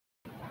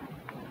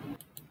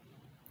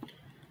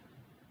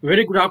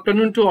Very good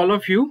afternoon to all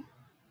of you.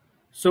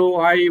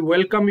 So I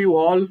welcome you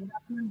all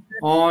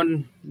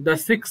on the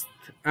sixth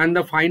and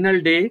the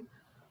final day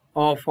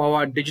of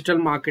our digital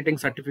marketing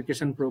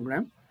certification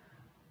program.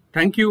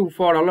 Thank you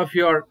for all of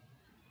your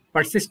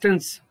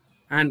persistence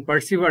and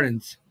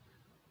perseverance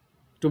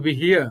to be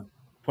here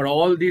for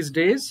all these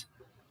days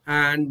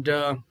and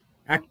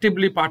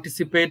actively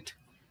participate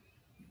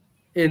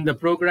in the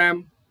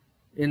program,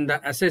 in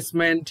the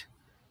assessment,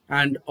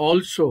 and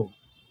also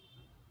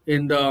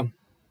in the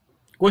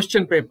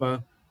question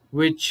paper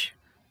which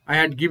I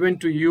had given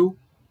to you,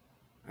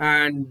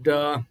 and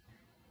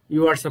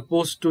you are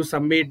supposed to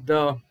submit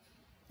the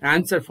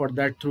answer for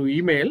that through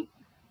email.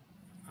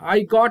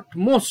 I got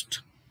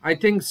most. I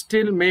think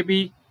still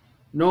maybe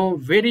no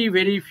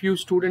very few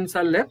students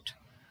are left,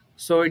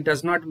 so it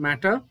does not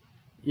matter.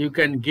 You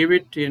can give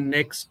it in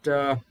next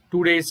 2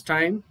 days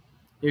time.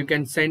 You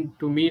can send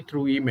to me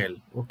through email.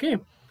 Okay.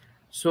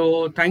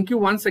 So thank you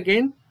once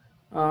again.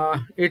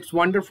 It's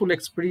wonderful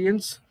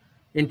experience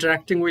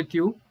interacting with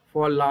you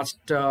for last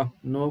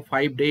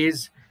 5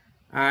 days,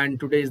 and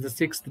today is the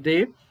sixth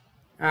day,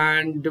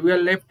 and we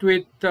are left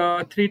with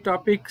three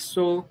topics.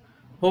 So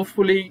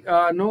hopefully,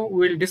 no,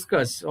 we'll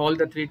discuss all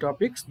the three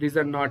topics. These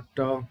are not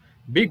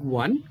big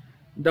one.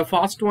 The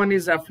first one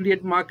is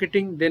affiliate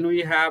marketing. Then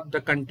we have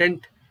the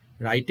content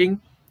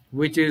writing,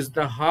 which is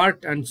the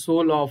heart and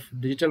soul of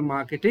digital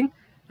marketing,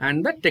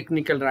 and the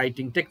technical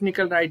writing.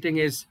 Technical writing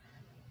is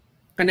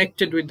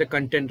connected with the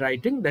content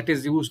writing that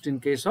is used in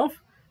case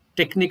of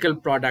technical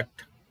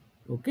product.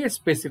 Okay,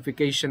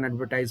 specification,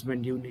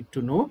 advertisement, you need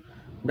to know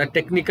the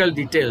technical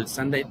details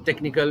and the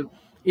technical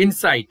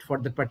insight for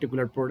the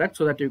particular product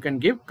so that you can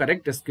give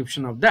correct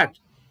description of that.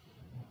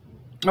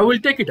 I will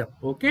take it up.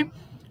 Okay,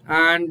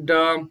 and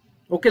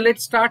okay,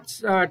 let's start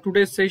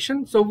today's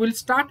session. So we'll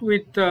start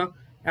with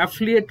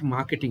affiliate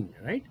marketing,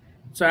 right?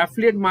 So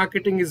affiliate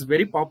marketing is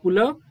very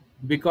popular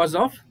because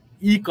of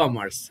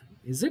e-commerce,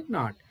 is it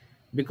not?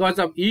 Because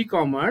of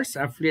e-commerce,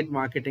 affiliate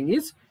marketing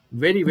is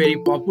very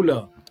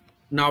popular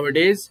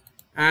nowadays,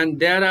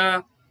 and there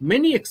are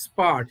many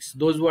experts,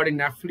 those who are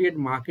in affiliate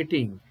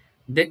marketing.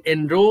 They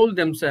enroll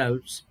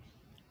themselves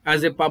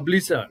as a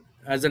publisher,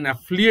 as an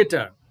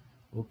affiliator,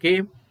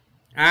 okay,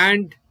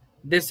 and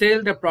they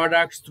sell the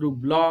products through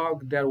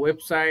blog, their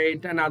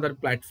website, and other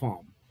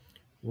platform.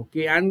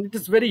 Okay, and it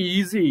is very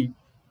easy.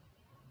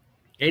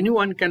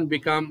 Anyone can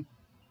become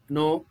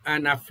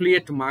an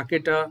affiliate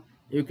marketer.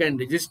 You can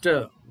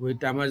register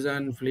with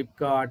Amazon,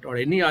 Flipkart, or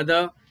any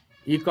other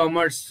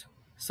e-commerce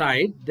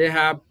site. They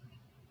have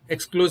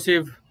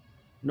exclusive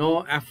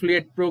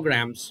affiliate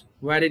programs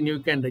wherein you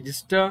can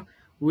register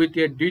with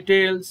your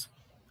details,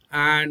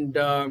 and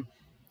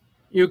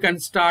you can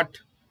start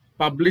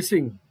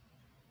publishing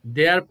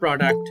their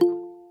product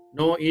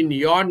in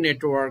your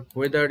network,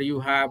 whether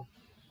you have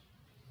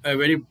a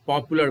very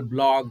popular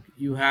blog,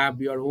 you have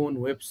your own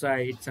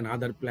websites and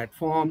other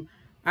platform,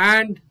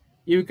 and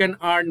you can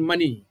earn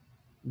money.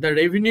 The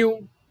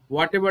revenue,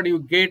 whatever you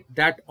get,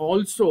 that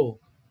also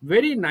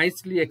very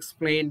nicely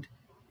explained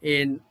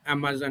in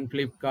Amazon,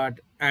 Flipkart,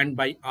 and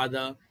by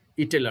other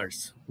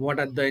retailers. What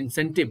are the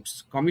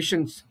incentives,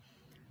 commissions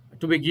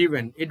to be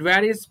given? It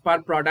varies per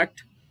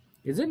product.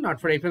 Is it not?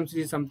 For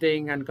FMCG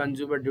something and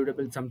consumer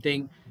durable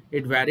something,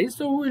 it varies.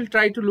 So we'll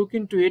try to look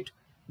into it,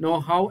 know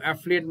how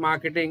affiliate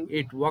marketing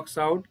it works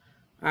out,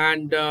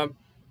 and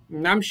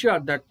I'm sure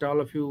that all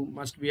of you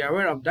must be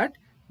aware of that.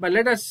 But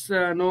let us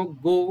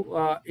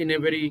go in a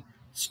very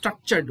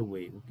structured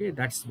way. Okay,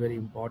 that's very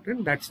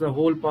important. That's the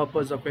whole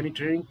purpose of any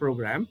training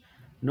program.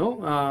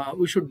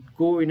 We should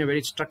go in a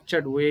very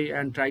structured way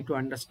and try to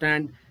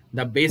understand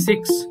the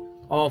basics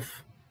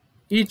of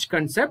each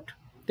concept.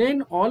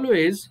 Then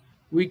always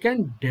we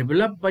can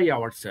develop by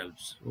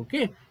ourselves.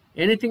 Okay,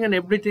 anything and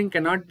everything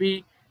cannot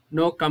be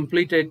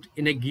completed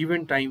in a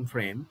given time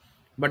frame,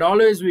 but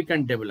always we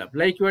can develop.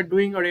 Like you are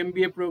doing your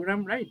MBA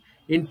program, right?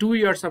 In 2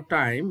 years of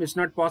time, it's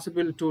not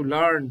possible to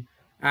learn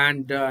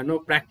and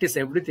practice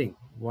everything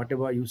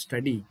whatever you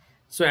study.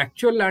 So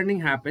actual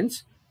learning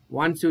happens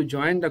once you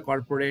join the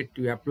corporate.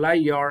 You apply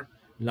your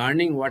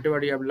learning,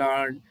 whatever you have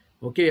learned.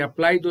 Okay,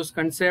 apply those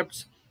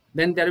concepts.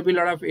 Then there will be a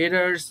lot of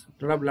errors,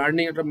 a lot of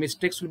learning, a lot of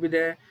mistakes will be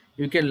there.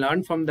 You can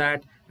learn from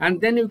that,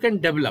 and then you can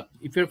develop.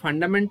 If your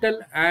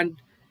fundamental and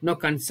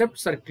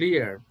concepts are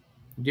clear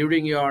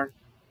during your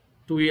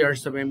 2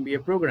 years of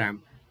MBA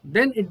program,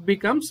 then it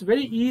becomes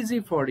very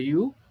easy for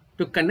you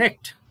to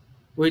connect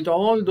with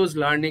all those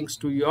learnings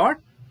to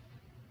your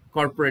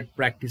corporate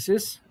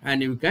practices,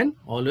 and you can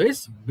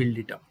always build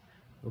it up.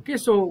 Okay,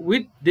 so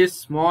with this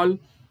small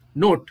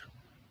note,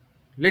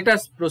 let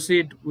us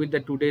proceed with the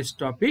today's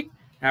topic,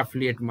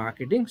 affiliate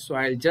marketing. So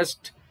I'll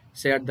just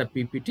share the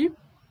PPT.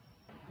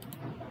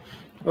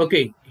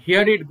 Okay,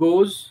 here it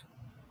goes,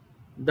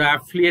 the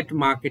affiliate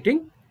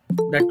marketing,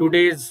 the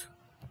today's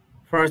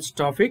first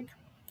topic.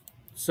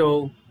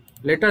 So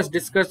let us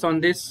discuss on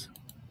this,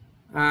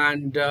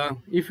 and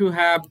if you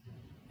have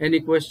any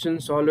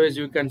questions, always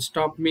you can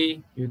stop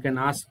me, you can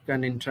ask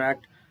and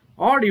interact,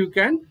 or you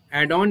can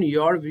add on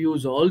your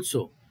views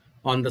also.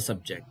 on the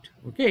subject.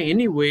 Okay,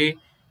 anyway,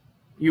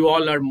 you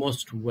all are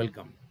most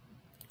welcome.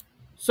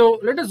 So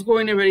let us go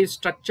in a very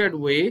structured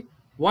way.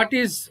 What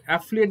is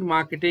affiliate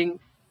marketing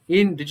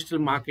in digital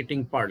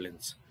marketing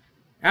parlance?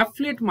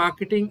 Affiliate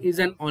marketing is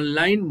an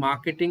online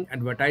marketing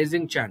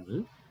advertising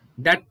channel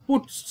that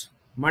puts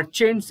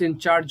merchants in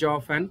charge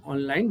of an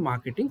online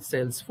marketing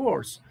sales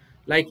force.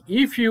 Like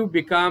if you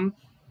become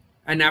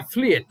an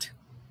affiliate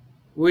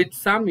with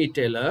some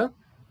retailer,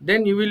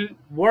 then you will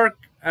work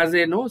as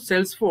a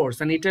sales force,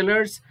 and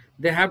retailers,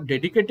 they have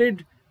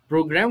dedicated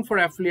program for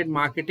affiliate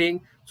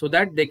marketing so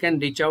that they can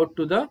reach out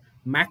to the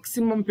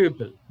maximum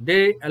people.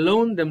 They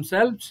alone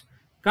themselves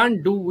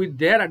can't do with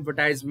their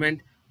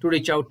advertisement to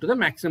reach out to the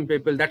maximum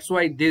people. That's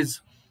why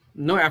these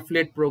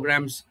affiliate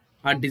programs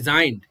are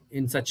designed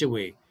in such a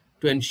way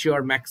to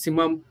ensure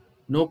maximum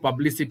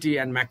publicity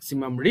and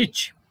maximum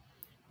reach.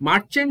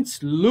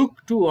 Merchants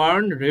look to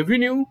earn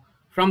revenue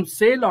from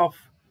sale of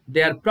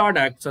their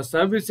products or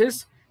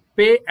services,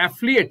 pay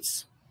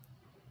affiliates.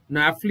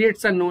 Now,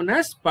 affiliates are known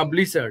as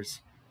publishers,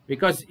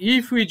 because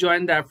if we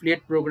join the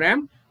affiliate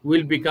program,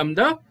 we'll become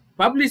the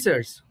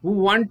publishers who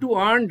want to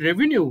earn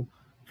revenue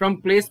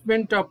from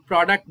placement of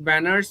product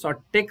banners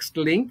or text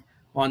link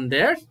on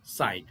their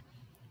site.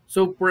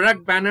 So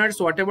product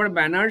banners, whatever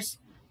banners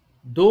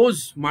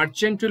those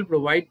merchant will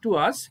provide to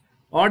us,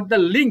 or the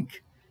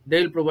link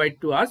they will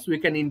provide to us, we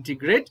can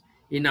integrate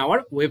in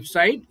our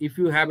website if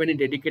you have any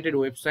dedicated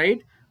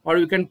website, or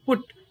you can put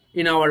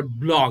in our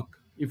blog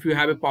if you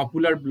have a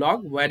popular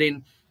blog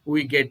wherein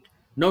we get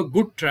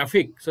good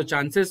traffic. So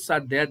chances are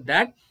there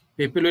that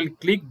people will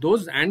click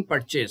those and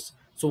purchase.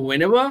 So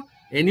whenever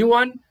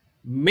anyone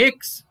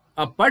makes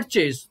a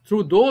purchase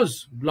through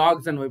those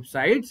blogs and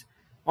websites,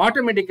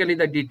 automatically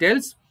the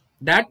details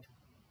that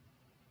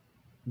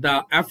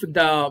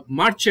the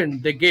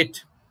merchant they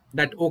get,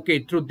 that okay,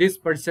 through this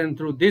person,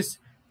 through this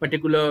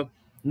particular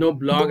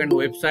blog and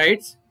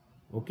websites,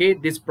 okay,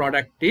 this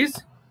product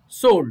is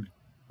sold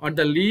or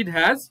the lead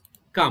has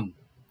come.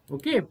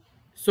 Okay,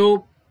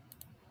 so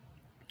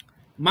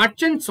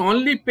merchants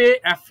only pay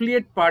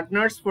affiliate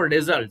partners for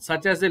results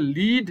such as a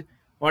lead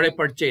or a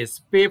purchase,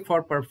 pay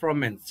for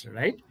performance,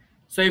 right?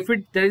 So if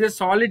there is a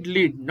solid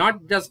lead,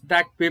 not just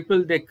that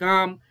people they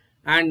come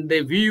and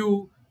they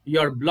view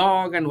your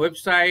blog and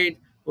website,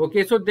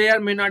 okay, so there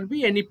may not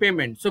be any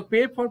payment. So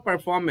pay for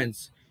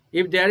performance.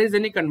 If there is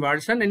any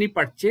conversion, any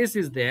purchase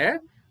is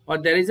there, or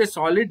there is a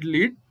solid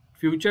lead,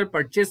 future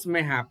purchase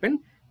may happen,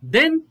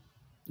 then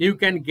you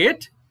can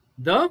get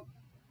the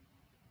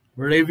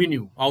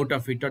revenue out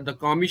of it, or the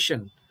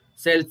commission,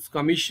 sales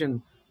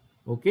commission,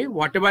 okay,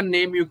 whatever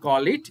name you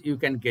call it, you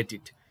can get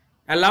it.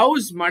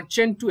 Allows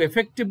merchant to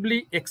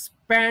effectively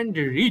expand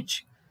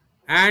reach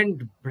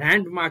and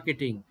brand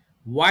marketing,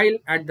 while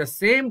at the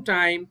same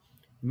time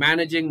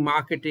managing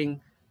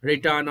marketing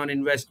return on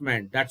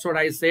investment. That's what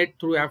I said.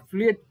 Through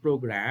affiliate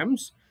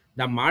programs,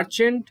 the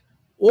merchant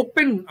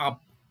open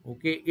up,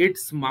 okay,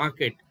 its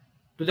market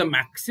to the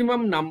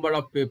maximum number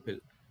of people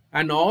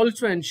and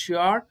also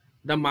ensure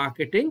the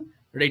marketing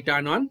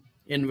return on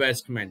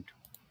investment.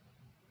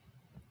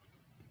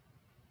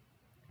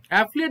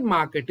 Affiliate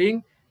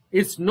marketing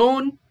is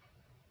known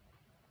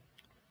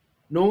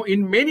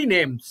in many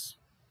names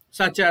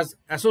such as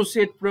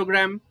associate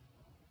program,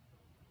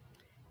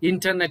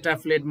 internet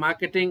affiliate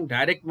marketing,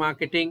 direct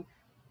marketing,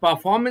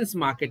 performance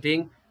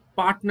marketing,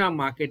 partner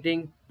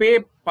marketing, pay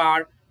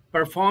per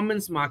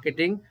performance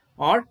marketing,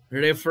 or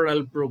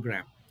referral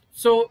program.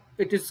 So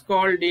it is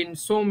called in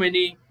so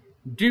many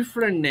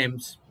different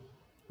names.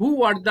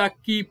 Who are the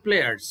key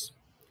players?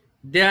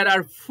 There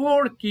are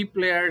 4 key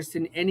players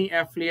in any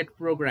affiliate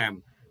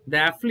program.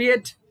 The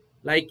affiliate,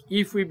 like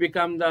if we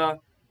become the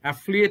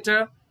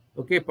affiliator,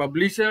 okay,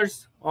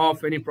 publishers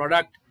of any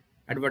product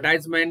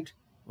advertisement,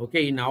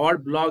 okay, in our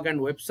blog and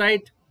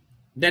website.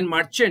 Then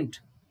merchant,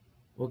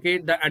 okay,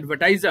 the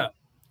advertiser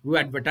who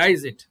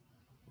advertise it,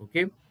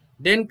 okay.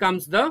 Then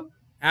comes the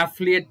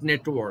affiliate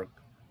network,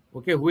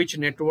 okay, which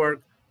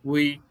network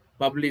we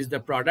publish the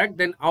product.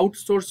 Then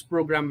outsource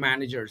program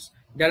managers.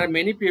 There are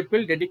many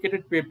people,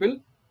 dedicated people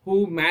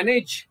who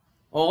manage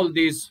all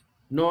these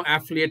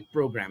affiliate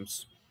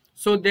programs.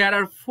 So there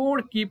are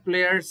 4 key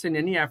players in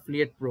any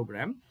affiliate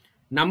program.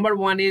 Number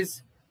 1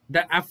 is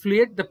the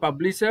affiliate, the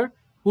publisher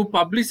who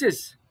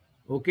publishes,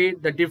 okay,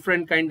 the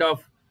different kind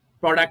of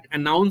product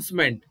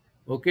announcement,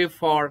 okay,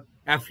 for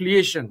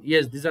affiliation.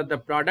 Yes, these are the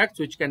products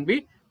which can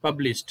be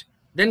published.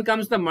 Then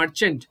comes the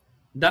merchant,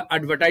 the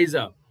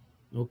advertiser,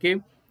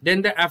 okay,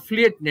 then the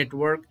affiliate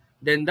network,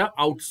 then the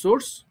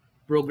outsource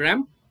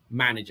program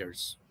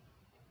managers.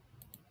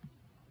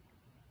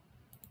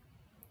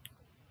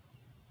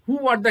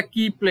 Who are the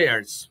key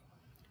players?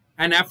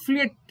 An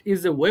affiliate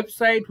is a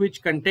website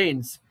which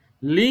contains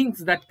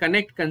links that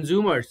connect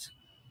consumers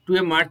to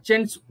a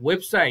merchant's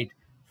website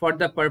for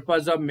the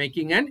purpose of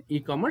making an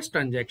e-commerce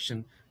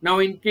transaction. Now,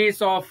 in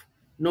case of,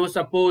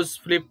 suppose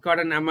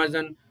Flipkart and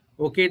Amazon,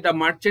 okay, the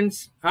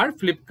merchants are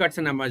Flipkarts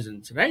and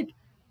Amazons, right?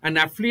 And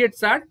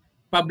affiliates are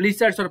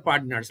publishers or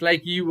partners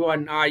like you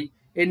and I,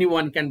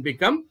 anyone can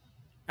become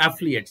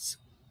affiliates.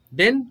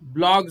 Then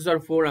blogs or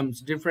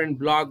forums, different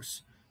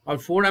blogs or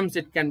forums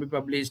it can be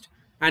published,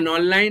 and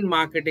online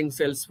marketing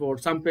sales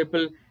force. Some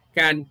people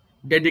can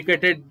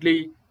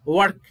dedicatedly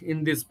work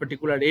in this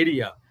particular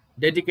area,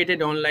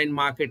 dedicated online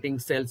marketing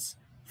sales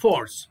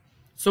force.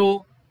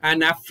 So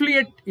an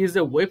affiliate is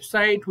a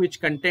website which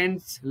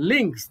contains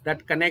links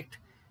that connect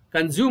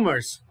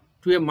consumers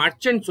to a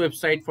merchant's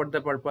website for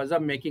the purpose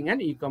of making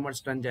an e-commerce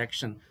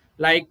transaction.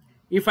 Like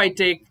if I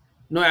take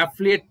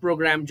affiliate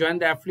program, join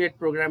the affiliate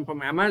program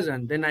from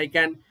Amazon, then I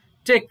can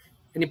take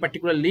any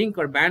particular link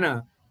or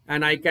banner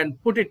and I can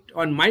put it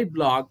on my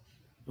blog,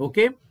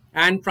 okay?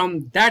 And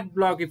from that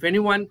blog, if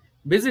anyone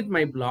visit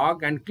my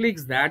blog and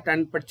clicks that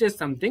and purchase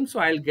something, so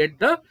I'll get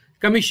the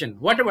commission,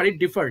 whatever it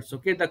differs,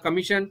 okay? The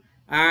commission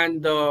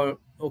and the,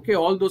 okay,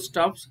 all those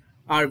stuffs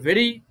are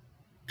very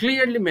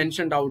clearly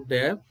mentioned out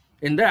there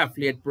in the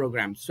affiliate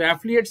program. So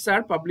affiliates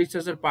are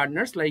publishers or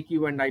partners like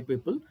you and I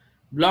people,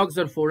 blogs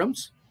or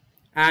forums,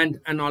 and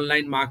an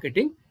online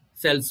marketing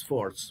sales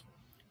force.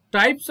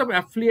 Types of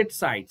affiliate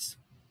sites,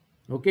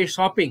 okay?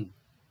 Shopping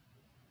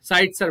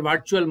sites are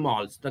virtual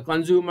malls. The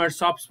consumer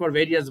shops for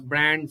various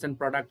brands and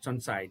products on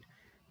site.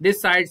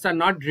 These sites are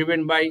not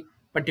driven by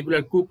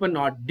particular coupon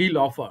or deal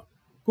offer.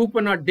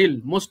 Coupon or deal,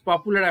 most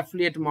popular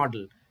affiliate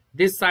model.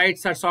 These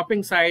sites are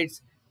shopping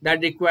sites that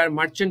require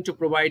merchant to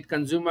provide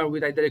consumer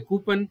with either a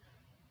coupon,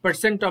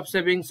 percent of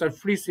savings, or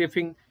free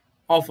shipping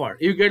offer.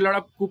 You get a lot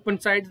of coupon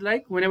sites,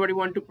 like whenever you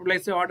want to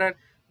place an order,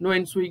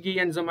 in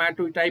Swiggy and Zomato,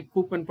 you type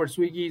coupon for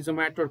Swiggy,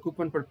 Zomato, or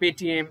coupon for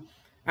Paytm,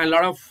 and a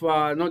lot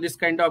of this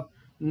kind of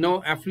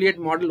affiliate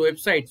model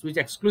websites which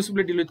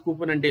exclusively deal with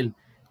coupon and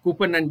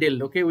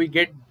deal. Okay, we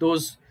get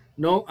those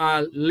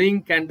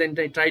link and then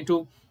they try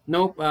to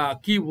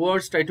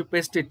keywords, try to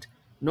paste it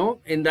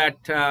in that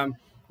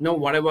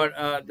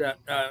whatever the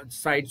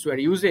sites we are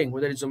using,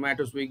 whether it's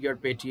Zomato, Swiggy, or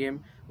Paytm.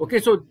 Okay,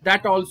 so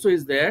that also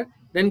is there.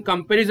 Then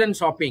comparison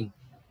shopping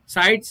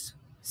sites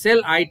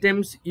sell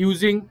items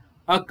using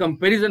a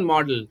comparison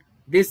model.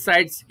 These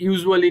sites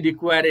usually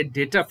require a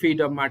data feed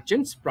of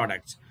merchants'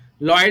 products.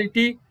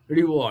 Loyalty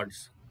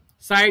rewards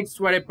sites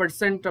where a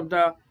percent of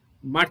the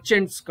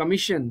merchant's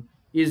commission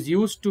is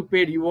used to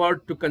pay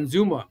reward to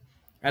consumer,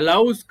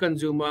 allows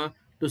consumer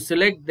to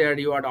select their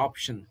reward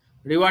option.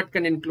 Reward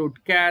can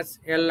include cash,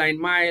 airline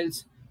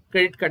miles,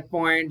 credit card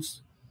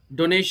points,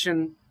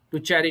 donation to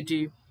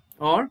charity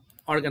or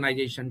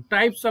organization.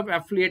 Types of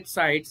affiliate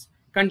sites.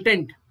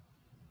 Content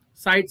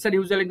sites are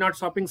usually not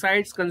shopping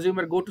sites.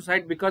 Consumer go to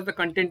site because the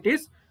content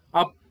is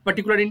of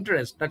particular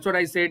interest. That's what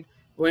I said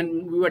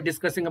when we were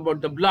discussing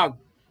about the blog.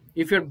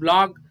 If your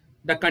blog,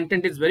 the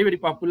content is very, very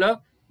popular,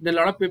 then a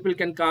lot of people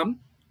can come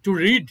to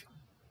read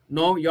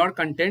your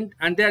content,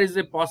 and there is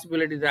a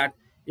possibility that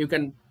you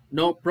can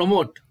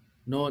promote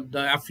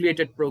the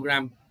affiliated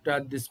program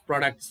to these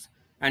products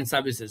and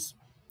services.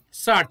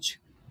 Search.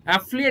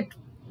 Affiliate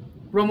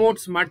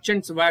promotes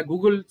merchants via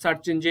Google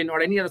search engine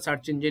or any other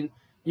search engine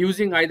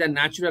using either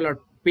natural or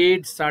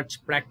paid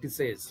search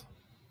practices.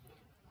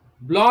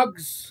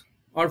 Blogs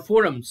or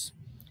forums.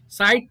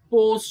 Site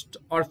post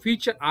or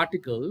feature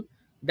article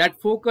that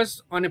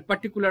focus on a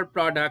particular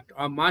product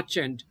or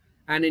merchant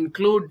and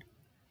include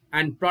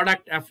an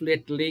product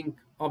affiliate link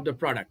of the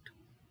product.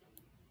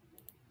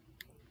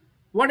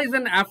 What is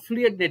an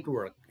affiliate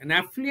network? An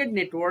affiliate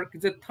network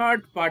is a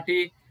third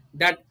party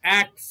that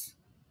acts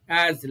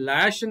as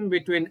liaison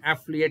between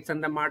affiliates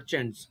and the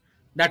merchants.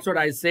 That's what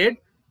I said.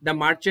 The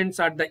merchants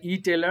are the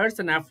e-tailers,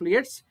 and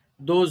affiliates,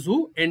 those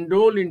who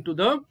enroll into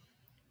the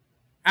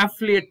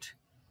affiliate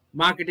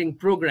marketing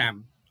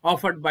program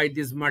offered by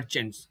these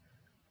merchants.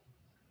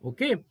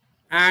 Okay,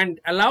 and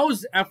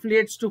allows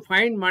affiliates to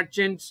find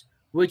merchants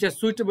which are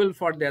suitable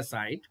for their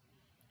site,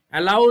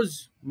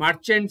 allows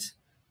merchants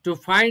to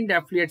find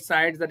affiliate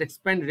sites that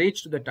expand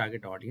reach to the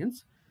target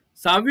audience.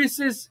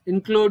 Services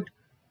include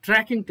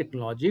tracking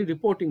technology,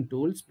 reporting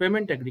tools,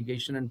 payment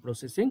aggregation and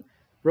processing,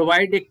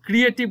 provide a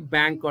creative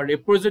bank or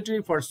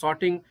repository for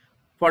storing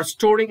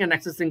and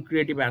accessing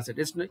creative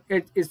assets.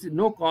 It's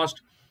no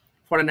cost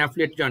for an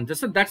affiliate join.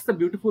 So that's the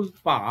beautiful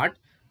part.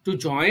 To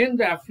join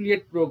the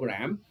affiliate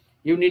program,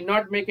 you need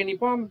not make any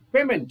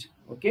payment.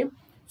 Okay,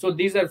 so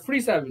these are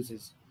free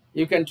services.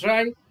 You can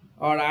try,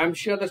 or I'm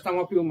sure that some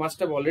of you must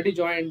have already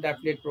joined the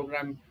affiliate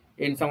program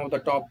in some of the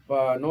top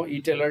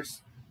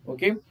e-tailers.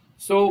 Okay,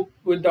 so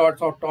with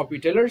the top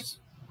e-tailers,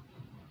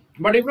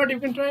 but if not, you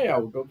can try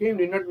out. Okay, you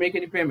need not make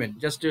any payment.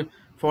 Just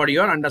for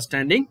your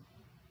understanding,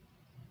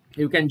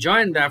 you can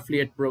join the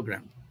affiliate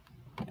program.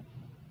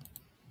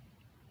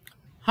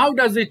 How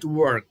does it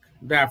work,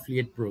 the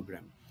affiliate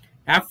program?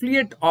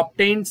 Affiliate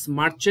obtains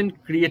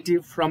merchant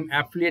creative from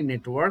affiliate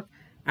network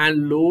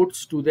and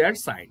loads to their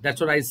site.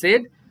 That's what I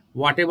said.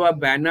 Whatever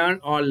banner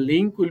or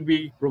link will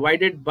be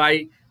provided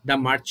by the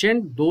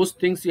merchant, those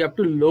things you have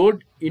to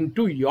load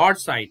into your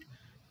site.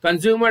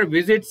 Consumer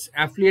visits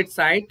affiliate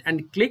site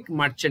and click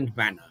merchant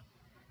banner.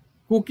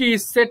 Cookie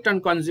is set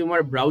on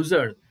consumer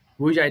browser,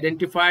 which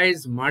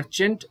identifies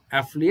merchant,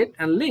 affiliate,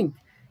 and link.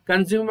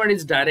 Consumer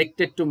is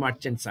directed to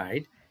merchant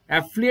site.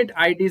 Affiliate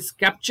ID is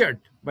captured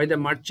by the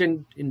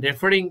merchant in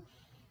referring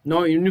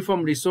no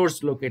uniform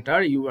resource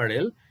locator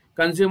URL.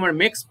 Consumer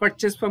makes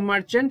purchase from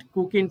merchant,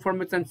 cookie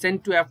information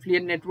sent to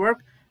affiliate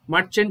network,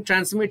 merchant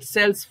transmits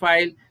sales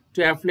file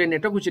to affiliate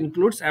network, which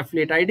includes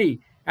affiliate ID.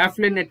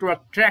 Affiliate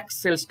network tracks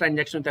sales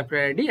transaction with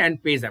affiliate ID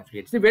and pays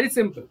affiliate. See, very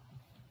simple.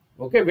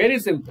 Okay, very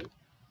simple,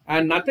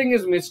 and nothing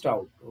is missed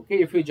out.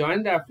 Okay, if you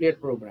join the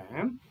affiliate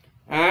program,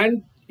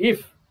 and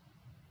if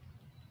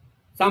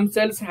some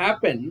sales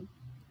happen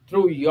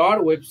through your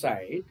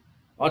website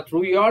or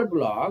through your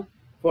blog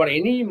for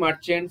any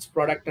merchant's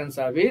product and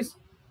service,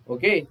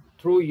 okay,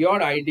 through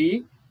your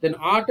ID, then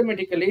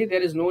automatically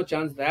there is no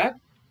chance that,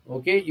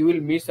 okay, you will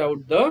miss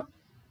out the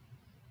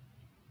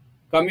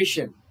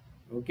commission,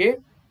 okay,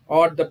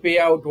 or the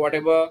payout,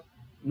 whatever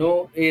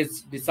no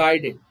is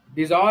decided.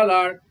 These all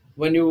are,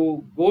 when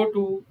you go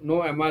to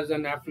no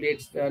Amazon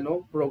affiliates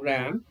no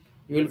program,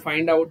 you will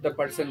find out the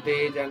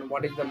percentage and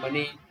what is the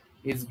money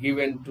is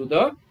given to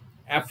the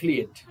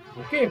affiliate,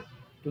 okay,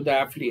 to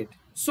the affiliate.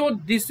 So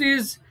this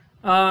is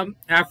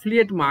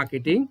affiliate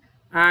marketing,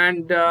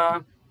 and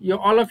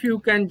all of you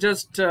can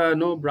just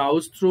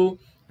browse through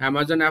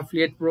Amazon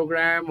affiliate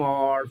program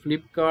or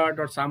Flipkart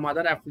or some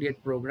other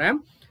affiliate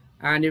program,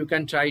 and you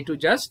can try to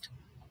just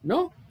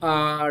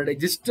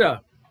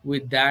register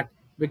with that,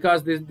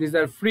 because these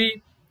are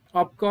free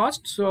of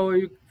cost.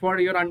 So for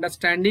your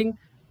understanding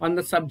on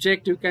the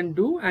subject you can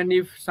do, and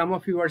if some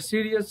of you are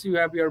serious, you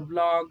have your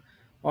blog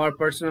or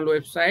personal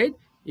website,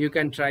 you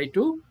can try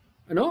to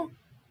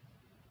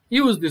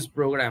use this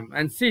program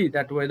and see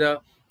that whether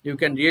you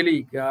can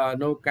really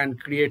can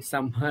create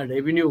some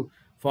revenue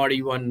for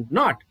you or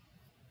not.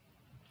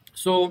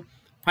 So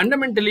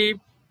fundamentally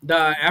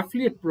the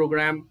affiliate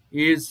program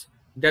is,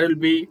 there will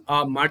be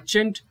a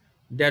merchant,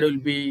 there will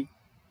be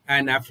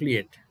an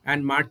affiliate,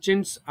 and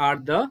merchants are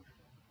the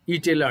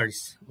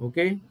e-tailers,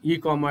 okay,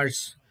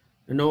 e-commerce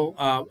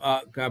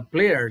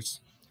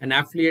players, and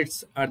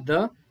affiliates are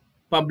the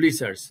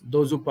publishers,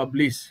 those who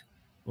publish,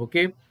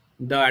 okay,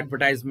 the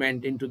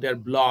advertisement into their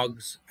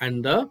blogs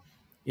and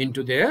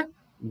into their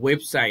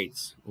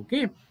websites,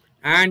 okay.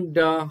 And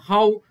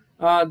how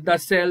the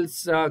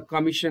sales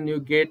commission you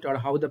get, or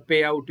how the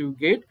payout you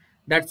get,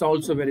 that's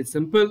also very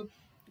simple,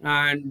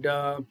 and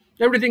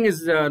everything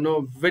is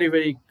very,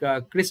 very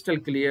crystal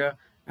clear,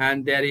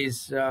 and there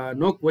is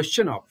no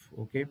question of,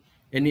 okay,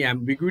 any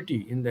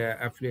ambiguity in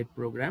the affiliate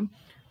program.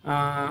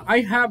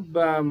 I have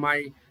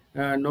my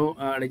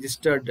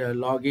registered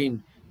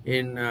login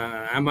in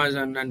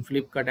Amazon and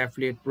Flipkart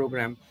affiliate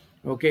program.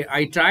 Okay,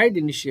 I tried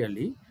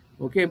initially,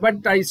 okay,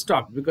 but I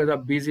stopped because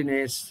of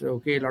busyness,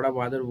 okay, a lot of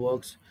other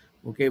works,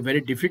 okay, very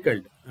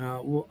difficult.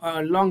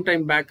 A long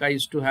time back I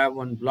used to have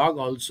one blog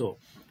also.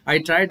 I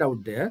tried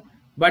out there,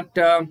 but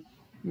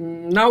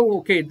now,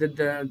 okay,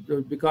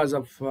 because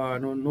of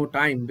no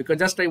time, because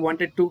just I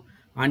wanted to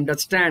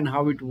understand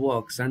how it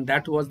works, and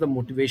that was the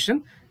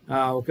motivation,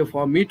 okay,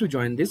 for me to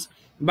join this.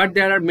 But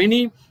there are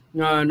many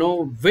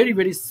very,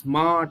 very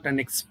smart and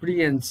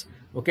experienced,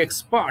 okay,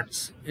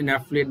 experts in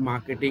affiliate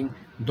marketing,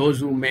 those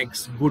who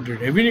makes good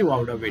revenue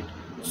out of it.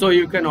 So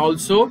you can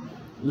also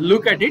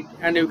look at it,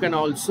 and you can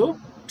also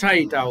try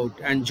it out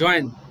and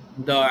join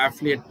the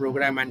affiliate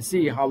program and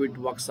see how it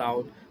works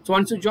out. So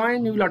once you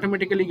join, you will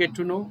automatically get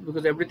to know,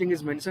 because everything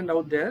is mentioned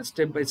out there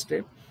step by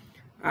step.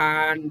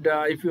 And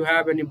if you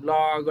have any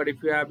blog, or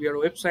if you have your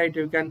website,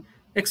 you can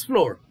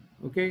explore,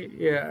 okay,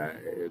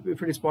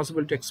 if it is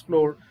possible to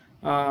explore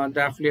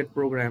the affiliate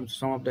programs,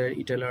 some of the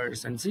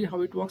retailers, and see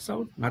how it works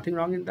out. Nothing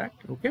wrong in that,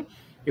 okay.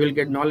 You will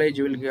get knowledge,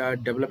 you will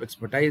develop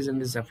expertise in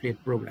these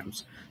affiliate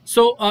programs.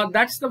 So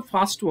that's the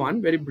first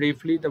one, very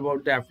briefly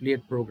about the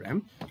affiliate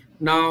program.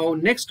 Now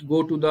next,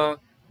 go to the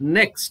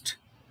next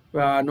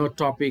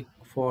topic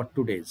for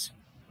today's.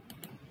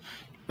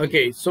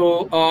 Okay,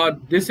 so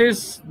this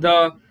is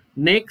the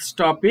next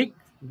topic,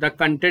 the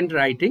content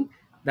writing,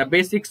 the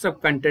basics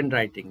of content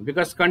writing,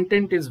 because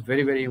content is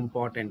very, very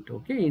important,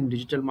 okay, in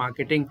digital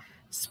marketing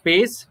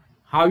space.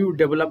 How you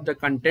develop the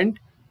content,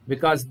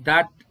 because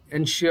that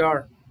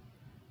ensure,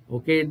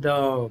 okay,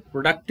 the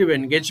productive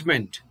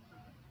engagement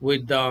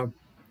with the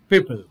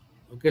people,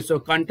 okay. So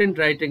content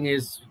writing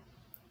is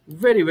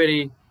very,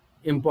 very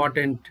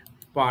important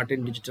part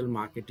in digital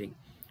marketing,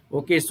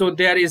 okay. So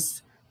there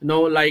is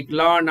like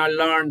learn,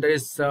 unlearn, there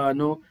is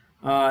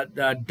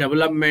the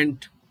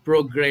development,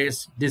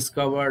 progress,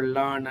 discover,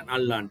 learn, and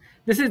unlearn.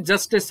 This is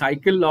just a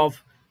cycle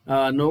of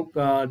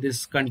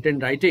this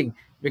content writing,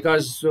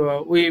 because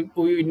when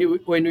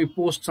we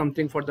post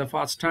something for the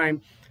first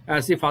time,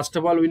 see, first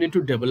of all we need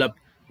to develop,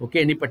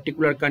 okay, any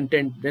particular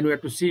content. Then we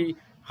have to see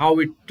how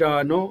it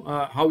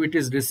how it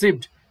is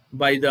received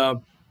by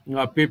the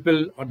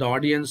people or the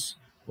audience,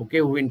 okay,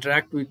 who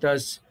interact with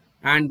us.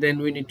 And then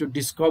we need to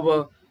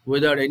discover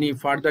whether any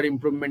further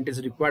improvement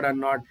is required or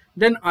not.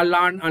 Then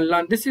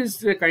unlearn. This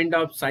is a kind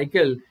of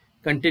cycle,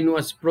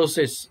 continuous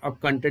process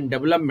of content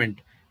development,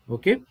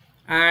 okay.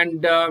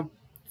 And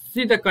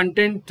see, the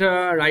content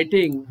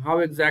writing, how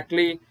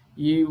exactly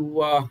you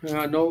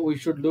know we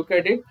should look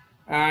at it.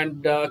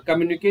 And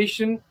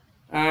communication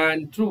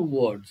and through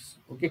words,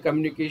 okay,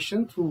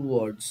 communication through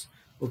words,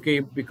 okay,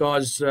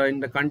 because in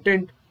the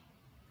content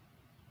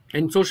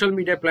in social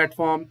media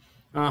platform,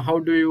 how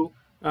do you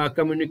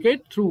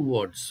communicate? Through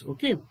words,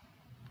 okay.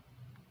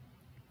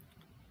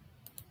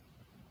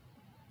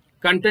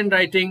 Content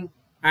writing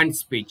and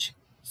speech.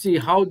 See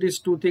how these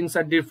two things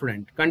are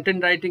different.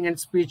 Content writing and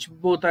speech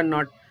both are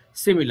not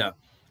similar.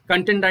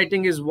 Content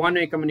writing is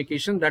one-way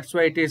communication. That's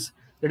why it is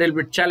a little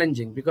bit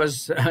challenging,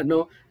 because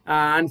no,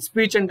 and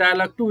speech and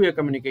dialogue two-way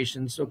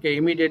communications. Okay,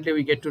 immediately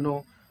we get to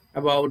know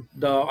about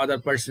the other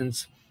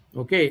person's,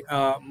 okay,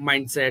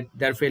 mindset,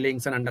 their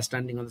feelings and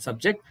understanding on the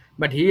subject.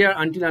 But here,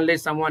 until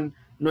unless someone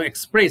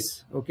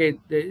express, okay,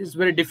 it's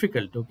very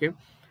difficult. Okay,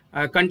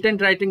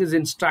 content writing is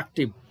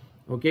instructive,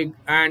 okay,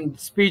 and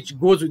speech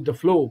goes with the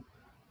flow,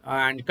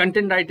 and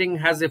content writing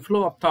has a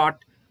flow of thought.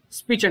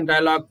 Speech and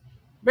dialogue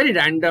very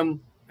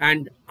random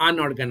and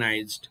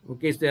unorganized.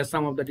 Okay, so there are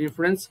some of the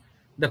difference.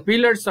 The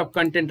pillars of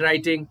content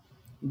writing.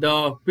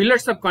 The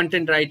pillars of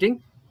content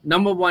writing,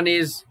 number one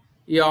is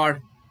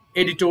your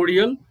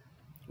editorial,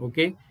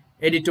 okay,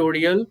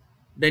 editorial,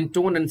 then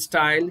tone and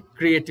style,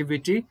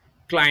 creativity,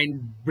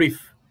 client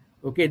brief.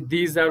 Okay,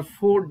 these are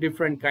four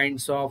different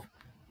kinds of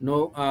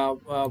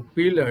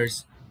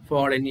pillars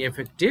for any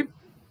effective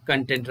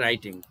content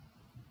writing.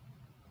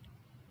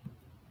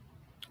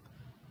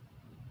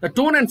 The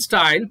tone and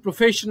style,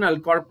 professional,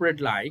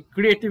 corporate like,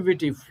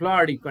 creativity,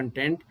 flowery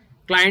content,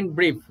 client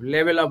brief,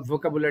 level of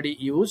vocabulary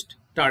used,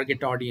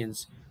 target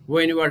audience.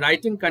 When you are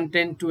writing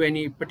content to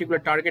any particular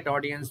target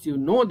audience, you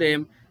know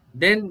them,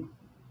 then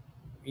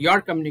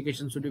your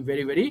communication should be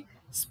very, very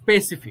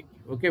specific.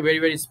 Okay, very,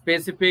 very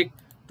specific,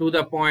 to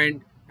the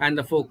point and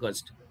the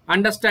focused.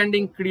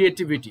 Understanding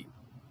creativity.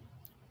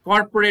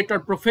 Corporate or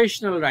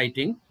professional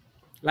writing,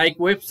 like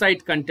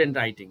website content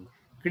writing.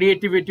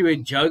 Creativity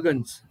with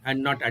jargons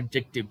and not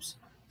adjectives.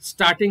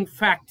 Starting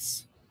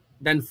facts,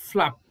 then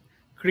fluff.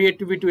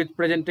 Creativity with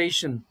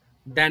presentation,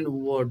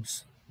 then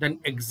words, then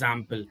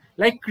example.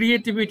 Like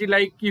creativity,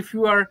 like if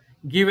you are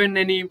given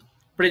any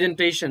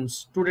presentation,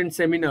 student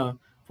seminar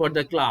for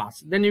the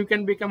class, then you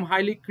can become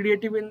highly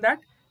creative in that.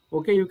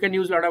 Okay, you can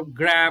use a lot of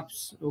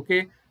graphs,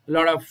 okay, a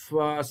lot of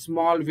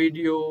small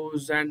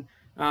videos and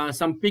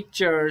some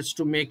pictures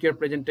to make your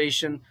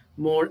presentation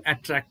more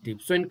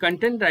attractive. So in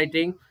content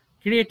writing,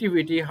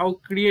 creativity, how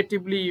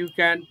creatively you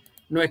can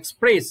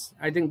express,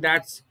 I think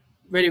that's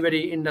very,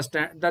 very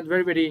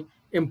very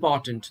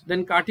important.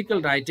 Then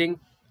article writing,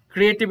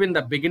 creative in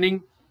the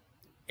beginning,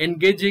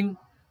 engaging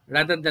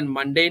rather than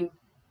mundane,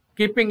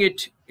 keeping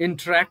it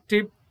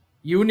interactive,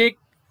 unique,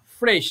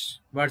 fresh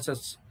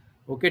versus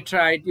okay,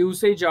 tried,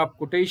 usage of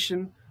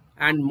quotation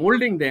and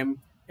molding them.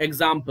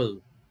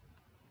 Example,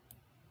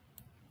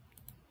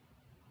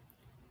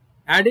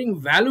 adding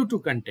value to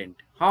content.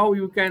 How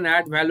you can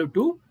add value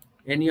to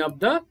any of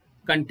the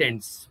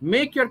contents.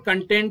 Make your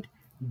content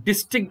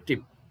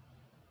distinctive.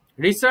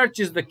 Research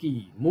is the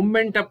key.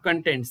 Movement of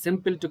content,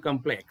 simple to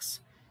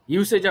complex.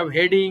 Usage of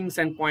headings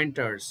and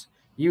pointers.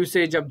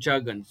 Usage of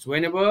jargons.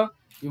 Whenever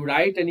you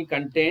write any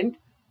content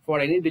for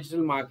any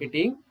digital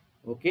marketing,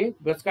 okay,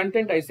 because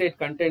content, I said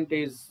content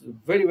is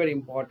very, very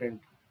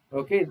important.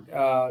 Okay,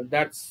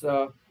 that's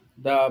the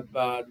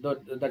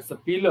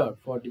pillar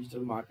for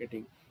digital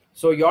marketing.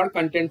 So your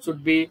content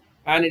should be,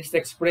 and it's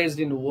expressed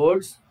in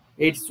words.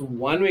 It's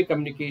one-way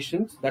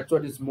communications. That's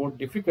what is more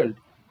difficult.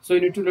 So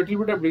you need to do a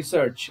little bit of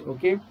research,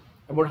 okay,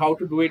 about how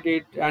to do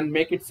it and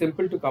make it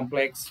simple to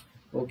complex,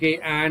 okay.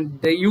 And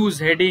they use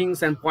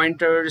headings and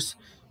pointers,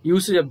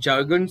 usage of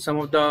jargon. Some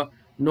of the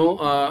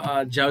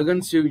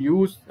jargons you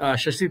use,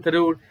 Shashi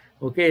Tharoor,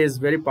 okay, is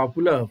very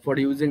popular for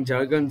using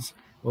jargons,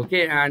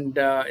 okay, and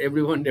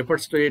everyone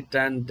refers to it,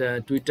 and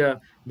Twitter,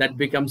 that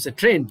becomes a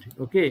trend,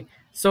 okay.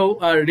 So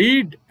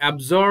read,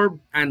 absorb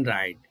and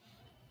write,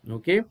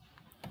 okay.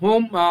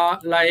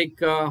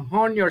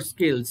 Hone your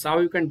skills, how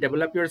you can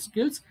develop your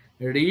skills.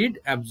 Read,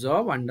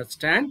 absorb,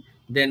 understand,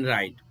 then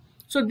write.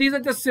 So these are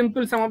just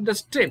simple some of the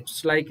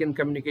steps, like in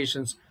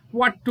communications.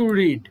 What to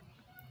read: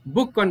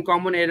 book on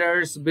common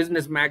errors,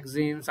 business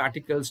magazines,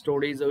 articles,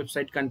 stories,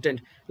 website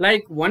content.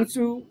 Like once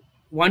you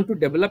want to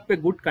develop a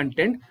good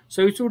content,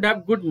 so you should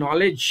have good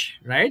knowledge,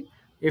 right?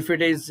 If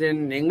it is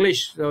in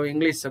English, so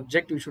English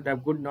subject, you should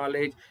have good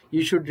knowledge.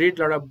 You should read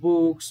a lot of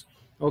books,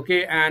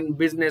 okay, and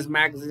business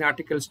magazine,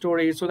 article,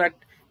 stories, so that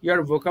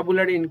your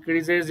vocabulary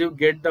increases, you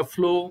get the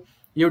flow,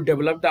 you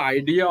develop the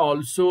idea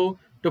also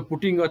to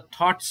putting your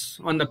thoughts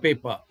on the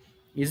paper.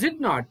 Is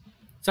it not?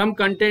 Some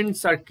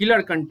contents are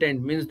killer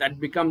content, means that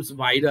becomes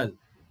viral,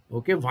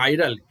 okay,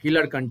 viral,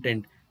 killer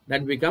content,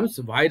 that becomes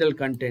viral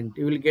content.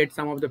 You will get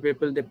some of the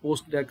people, they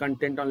post their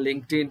content on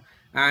LinkedIn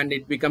and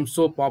it becomes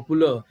so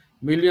popular,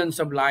 millions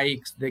of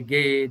likes they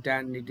get,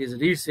 and it is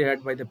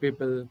reshared by the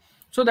people.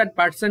 So that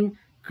person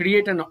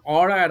create an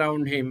aura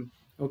around him,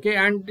 okay,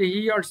 and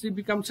he or she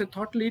becomes a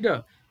thought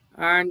leader.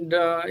 And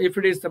if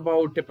it is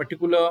about a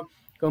particular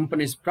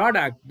company's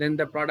product, then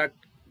the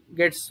product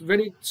gets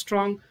very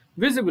strong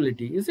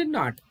visibility. Is it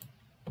not?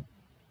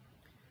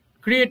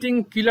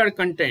 Creating killer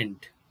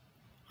content.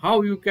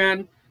 How you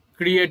can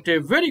create a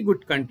very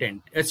good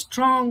content, a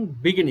strong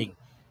beginning,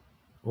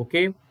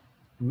 okay.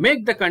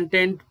 Make the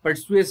content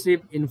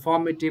persuasive,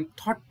 informative,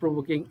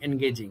 thought-provoking,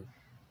 engaging.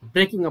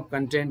 Breaking up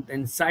content,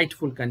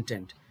 insightful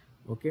content.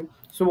 Okay,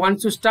 so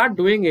once you start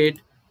doing it,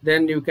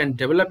 then you can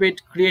develop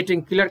it.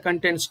 Creating killer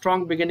content,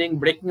 strong beginning,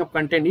 breaking up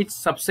content. Each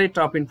subset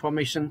of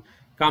information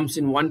comes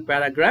in one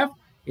paragraph.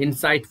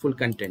 Insightful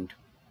content.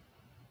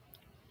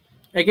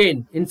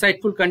 Again,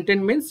 insightful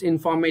content means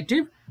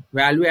informative,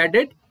 value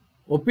added,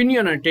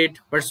 opinionated,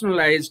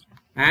 personalized,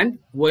 and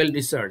well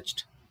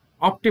researched.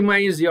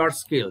 Optimize your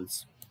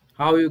skills.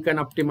 How you can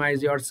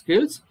optimize your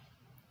skills?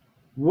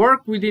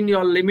 Work within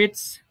your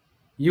limits,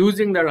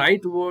 using the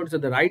right words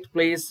at the right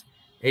place,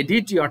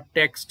 edit your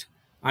text,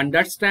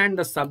 understand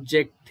the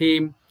subject,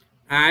 theme,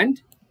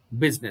 and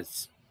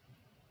business.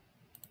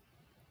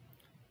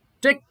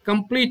 Take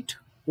complete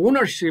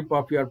ownership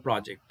of your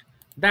project.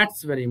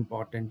 That's very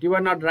important. You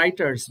are not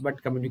writers,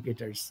 but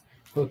communicators.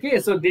 Okay,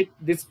 so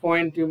this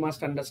point you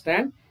must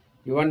understand.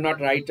 You are not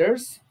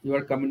writers, you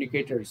are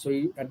communicators. So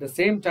at the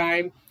same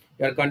time,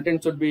 your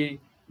content should be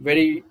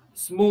very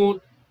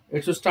smooth.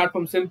 It should start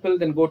from simple,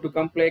 then go to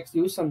complex,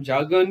 use some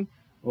jargon,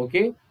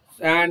 okay,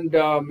 and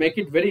make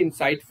it very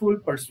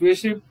insightful,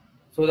 persuasive,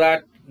 so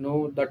that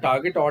the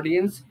target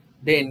audience,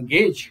 they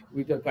engage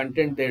with your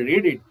content, they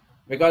read it,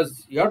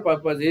 because your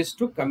purpose is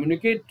to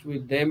communicate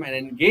with them and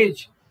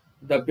engage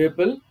the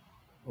people,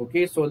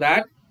 okay, so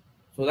that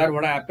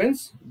what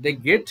happens, they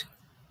get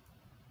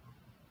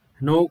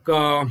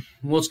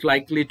most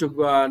likely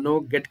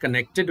to get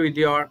connected with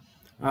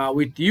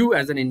with you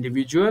as an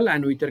individual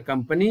and with your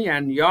company,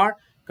 and your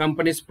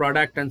company's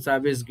product and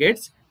service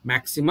gets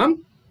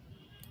maximum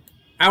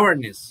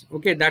awareness.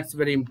 Okay, that's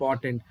very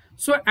important.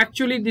 So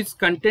actually this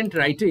content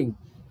writing,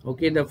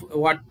 okay,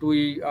 what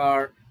we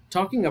are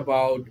talking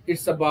about,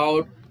 it's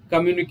about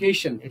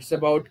communication, it's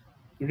about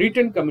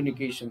written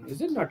communication.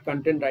 Is it not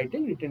content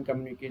writing, written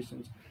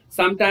communications?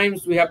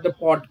 Sometimes we have the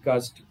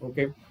podcast,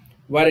 okay,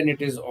 wherein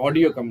it is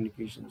audio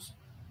communications.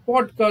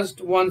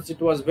 Podcast, once it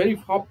was very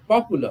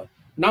popular.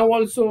 Now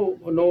also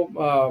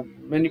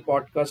many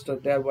podcasts are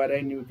there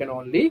wherein you can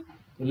only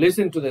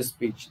listen to the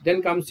speech.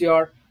 Then comes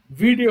your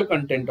video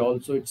content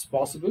also. It's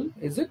possible,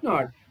 is it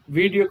not?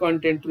 Video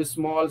content with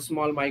small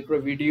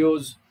micro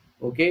videos,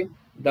 okay,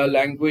 the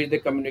language they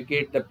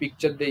communicate, the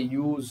picture they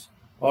use,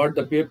 or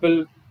the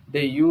people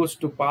they use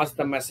to pass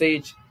the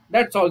message.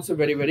 That's also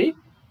very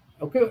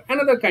okay,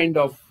 another kind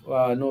of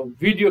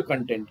video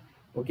content.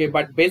 Okay,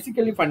 but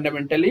basically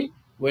fundamentally,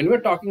 when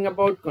we're talking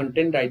about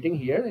content writing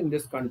here in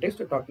this context,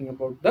 we're talking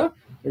about the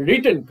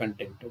written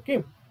content.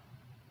 Okay,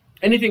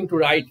 anything to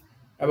write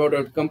about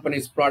a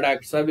company's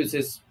product,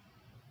 services,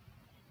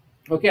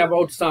 okay,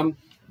 about some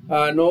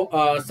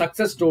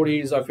success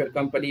stories of your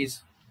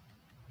companies,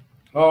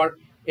 or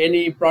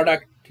any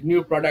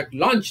new product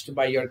launched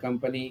by your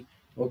company.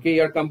 Okay,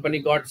 your company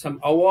got some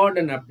award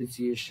and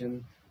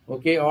appreciation.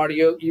 Okay, or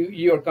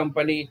your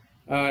company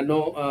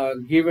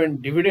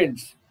given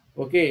dividends,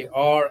 okay,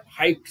 or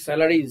hiked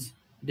salaries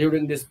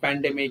during this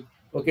pandemic.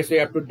 Okay, so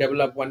you have to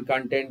develop one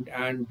content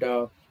and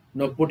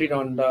put it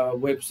on the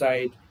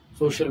website,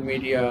 social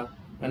media,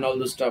 and all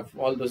those stuff,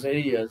 all those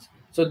areas.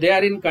 So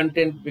therein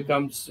content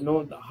becomes,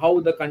 how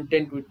the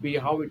content would be,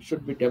 how it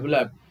should be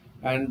developed,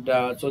 and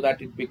so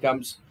that it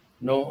becomes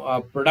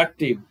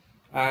productive,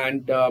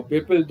 and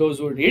people, those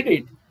who read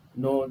it,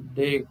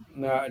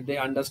 they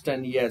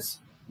understand, yes,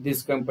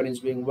 this company is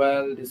doing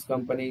well, this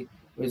company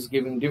is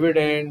giving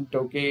dividend,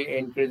 okay,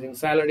 increasing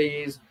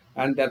salaries,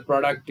 and their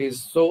product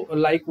is so.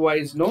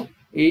 Likewise,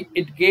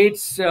 it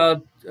gets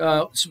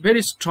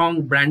very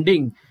strong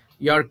branding.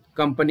 Your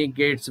company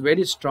gets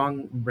very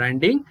strong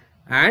branding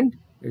and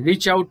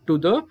reach out to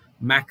the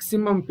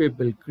maximum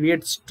people,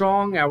 create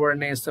strong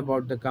awareness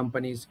about the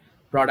company's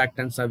product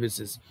and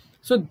services.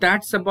 So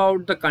that's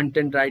about the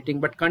content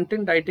writing. But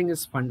content writing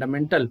is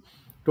fundamental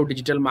to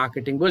digital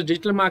marketing, because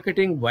digital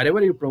marketing,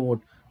 wherever you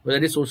promote, whether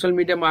it is social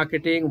media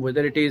marketing,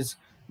 whether it is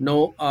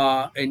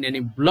in any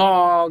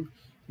blog,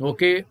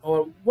 okay,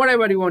 or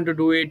whatever you want to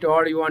do it,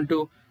 or you want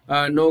to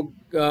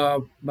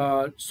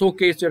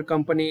showcase your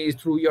company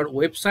through your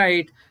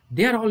website,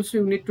 there also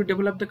you need to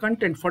develop the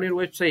content for your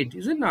website,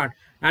 is it not?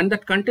 And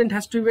that content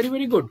has to be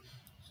very good.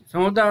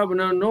 Some of the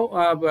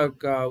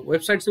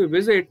websites you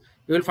visit,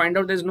 you will find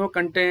out there's no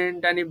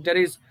content, and if there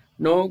is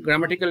no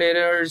grammatical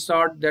errors,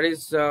 or there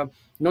is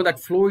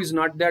that flow is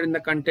not there in the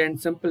content,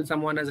 simple,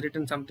 someone has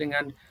written something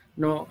and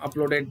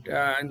uploaded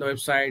in the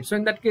website. So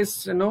in that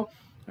case,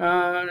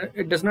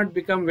 it does not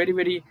become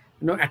very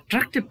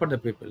attractive for the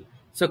people.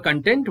 So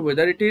content,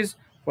 whether it is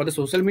for the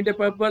social media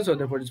purpose, or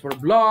whether it is for a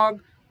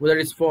blog, whether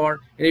it's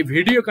for any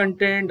video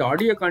content,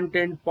 audio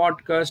content,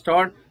 podcast,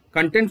 or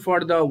content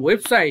for the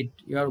website,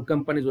 your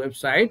company's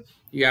website,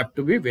 you have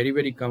to be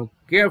very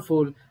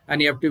careful,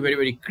 and you have to be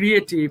very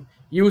creative.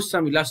 Use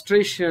some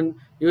illustration,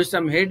 use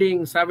some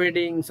heading,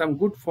 subheading, some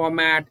good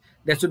format.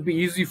 There should be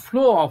easy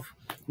flow of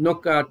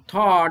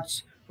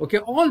thoughts. Okay,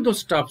 all those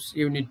stuffs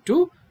you need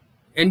to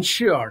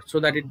ensure, so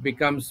that it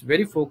becomes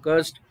very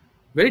focused,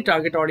 very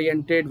target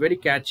oriented, very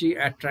catchy,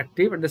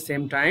 attractive. At the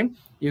same time,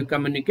 you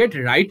communicate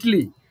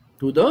rightly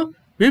to the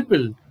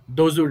people,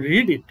 those who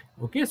read it.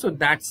 Okay, so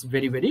that's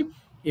very, very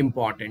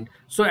important.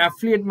 So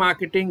affiliate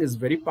marketing is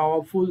very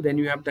powerful. Then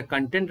you have the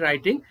content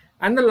writing,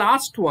 and the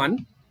last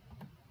one,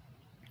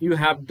 you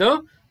have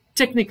the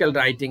technical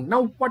writing.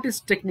 Now, what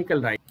is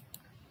technical writing?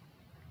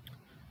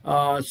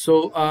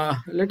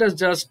 Let us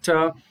just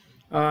show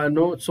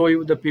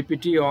you the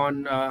PPT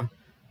on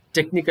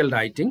technical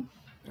writing.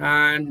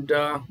 And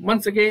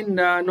once again,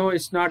 no,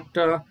 it's not,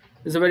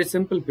 it's a very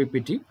simple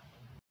PPT.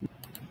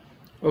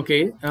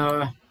 Okay,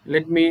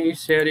 let me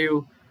share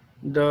you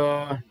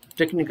the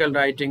technical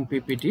writing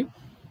PPT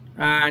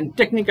and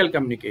technical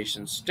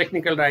communications.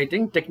 Technical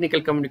writing,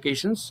 technical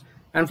communications,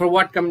 and for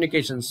what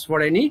communications?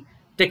 For any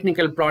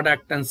technical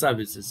product and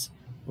services.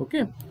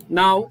 Okay,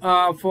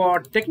 now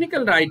for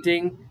technical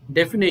writing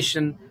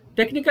definition,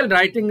 technical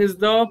writing is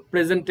the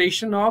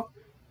presentation of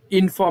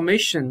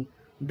information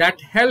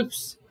that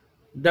helps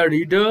the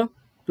reader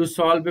to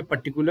solve a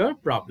particular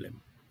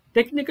problem.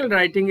 Technical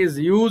writing is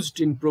used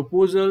in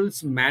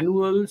proposals,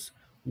 manuals,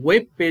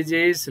 web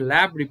pages,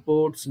 lab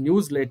reports,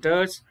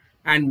 newsletters,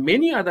 and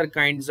many other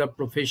kinds of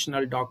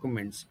professional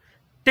documents.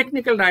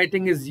 Technical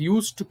writing is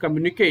used to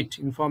communicate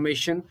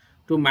information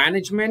to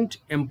management,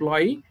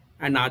 employee,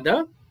 and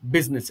other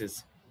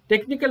businesses.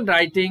 Technical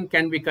writing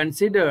can be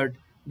considered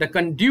the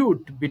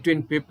conduit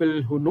between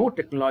people who know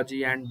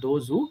technology and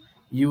those who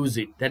use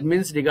it. That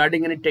means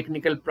regarding any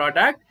technical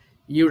product,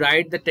 you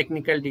write the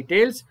technical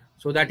details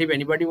so that if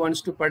anybody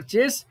wants to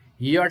purchase,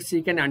 he or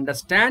she can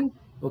understand,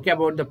 okay,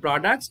 about the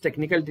products,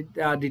 technical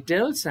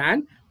details,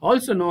 and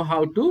also know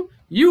how to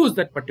use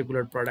that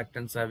particular product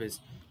and service.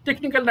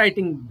 Technical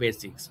writing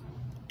basics.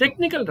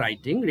 Technical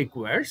writing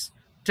requires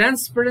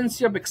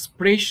transparency of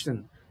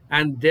expression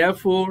and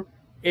therefore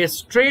a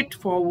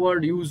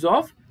straightforward use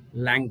of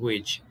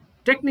language.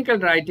 Technical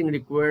writing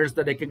requires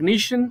the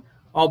recognition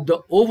of the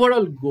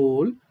overall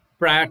goal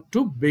prior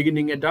to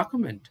beginning a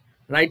document.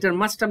 Writer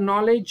must have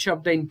knowledge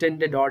of the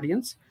intended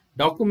audience.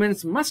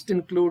 Documents must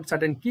include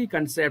certain key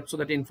concepts so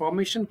that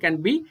information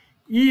can be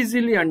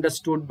easily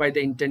understood by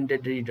the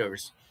intended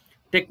readers.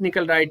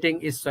 Technical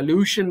writing is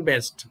solution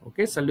based.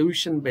 Okay,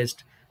 solution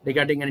based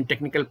regarding any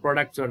technical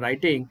products or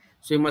writing.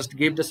 So you must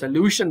give the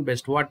solution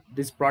based, what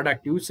this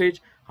product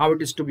usage, how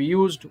it is to be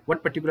used,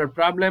 what particular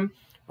problem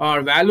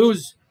or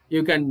values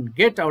you can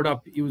get out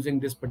of using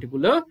this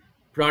particular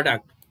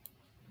product.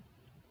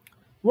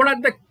 What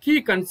are the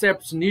key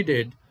concepts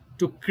needed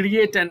to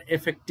create an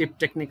effective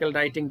technical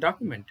writing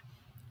document?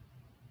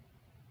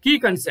 Key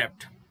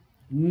concept: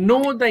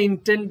 know the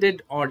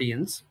intended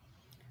audience,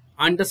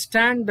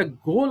 understand the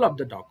goal of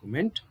the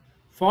document,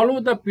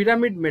 follow the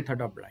pyramid method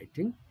of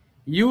writing.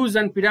 Use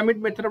and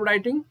pyramid method of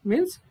writing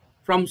means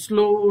from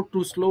slow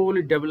to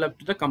slowly develop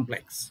to the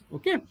complex.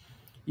 Okay,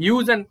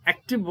 use an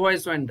active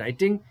voice when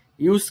writing.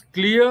 Use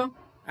clear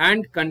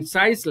and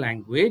concise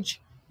language.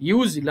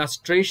 Use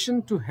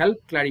illustration to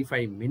help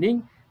clarify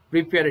meaning.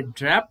 Prepare a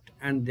draft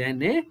and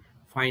then a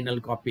final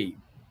copy.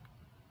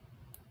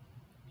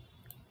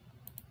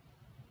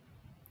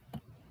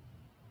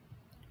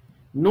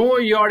 Know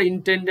your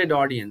intended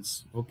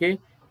audience. Okay,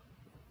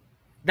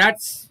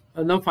 that's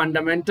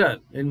fundamental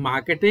in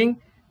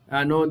marketing.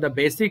 Know the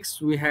basics.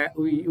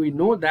 We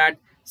know that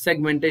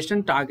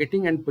segmentation,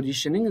 targeting, and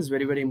positioning is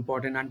very, very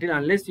important.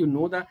 Unless you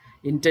know the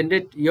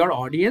intended your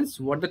audience,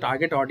 what the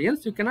target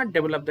audience, you cannot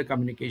develop the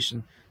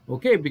communication.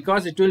 Okay,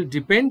 because it will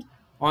depend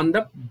on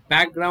the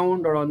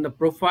background or on the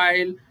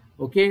profile,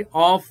 okay,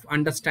 of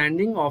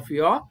understanding of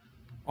your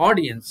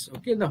audience.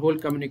 Okay, the whole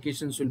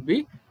communications will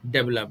be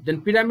developed.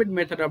 Then pyramid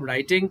method of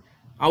writing: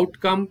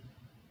 outcome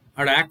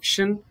or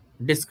action,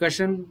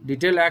 discussion,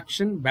 detail,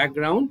 action,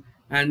 background,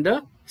 and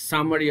the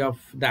summary of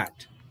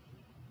that.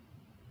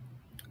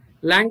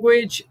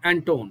 Language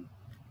and tone.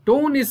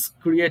 Tone is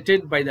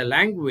created by the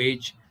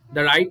language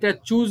the writer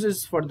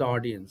chooses for the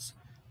audience.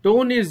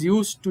 Tone is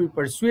used to be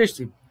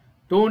persuasive.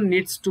 Tone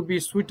needs to be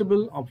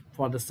suitable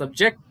for the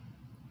subject.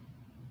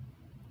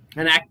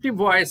 An active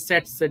voice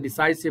sets a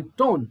decisive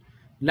tone.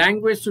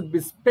 Language should be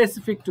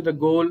specific to the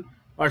goal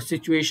or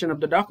situation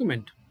of the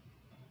document.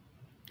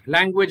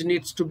 Language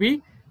needs to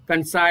be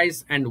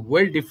concise and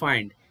well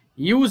defined.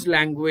 Use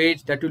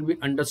language that will be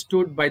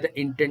understood by the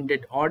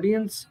intended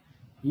audience.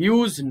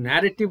 Use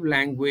narrative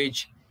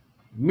language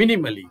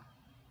minimally.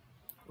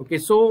 Okay,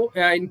 so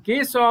in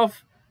case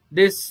of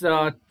this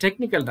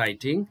technical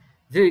writing,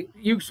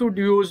 you should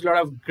use a lot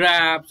of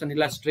graphs and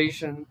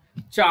illustration,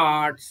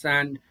 charts,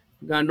 and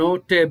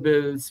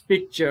tables,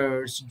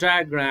 pictures,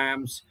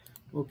 diagrams.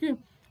 Okay,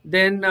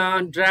 then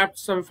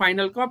drafts of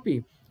final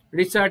copy.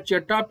 Research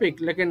your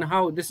topic, like in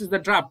how this is the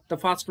draft. The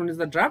first one is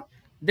the draft.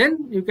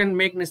 Then you can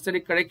make necessary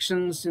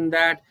corrections in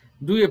that.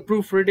 Do a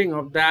proofreading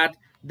of that.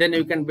 Then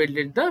you can build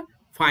it the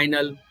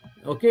final.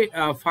 Okay,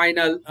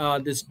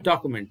 this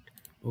document.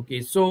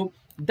 Okay, so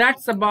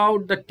that's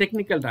about the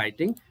technical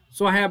writing.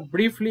 So I have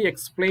briefly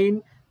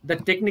explained the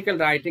technical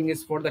writing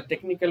is for the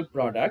technical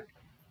product,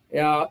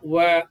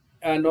 where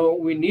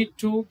we need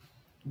to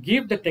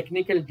give the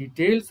technical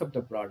details of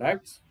the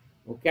products,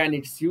 okay, and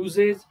its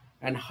uses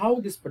and how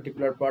this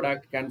particular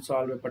product can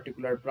solve a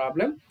particular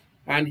problem.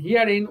 and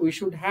herein we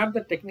should have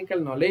the technical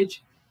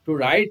knowledge to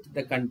write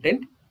the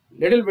content,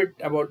 little bit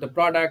about the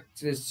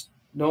product, is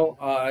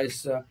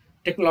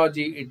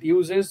technology it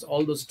uses,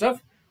 all those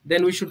stuff.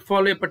 Then we should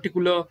follow a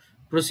particular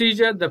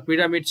procedure, the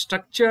pyramid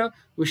structure.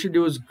 We should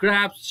use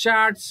graphs,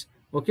 charts,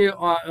 okay,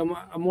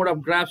 a mode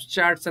of graphs,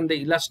 charts, and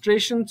the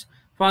illustrations.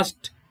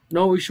 First,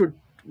 now we should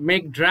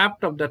make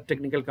draft of the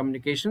technical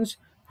communications.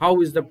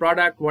 How is the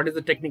product, what is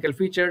the technical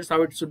features,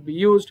 how it should be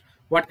used,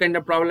 what kind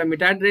of problem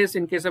it address.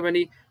 In case of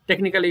any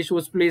technical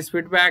issues, please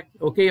feedback,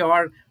 okay,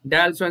 or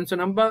dial so and so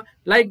number,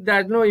 like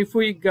that. If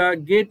we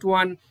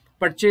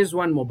purchase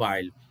one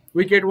mobile,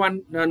 we get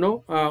one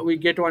we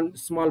get one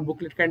small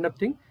booklet kind of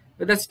thing.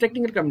 That's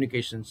technical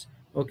communications.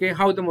 Okay,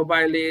 how the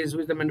mobile is,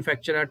 with the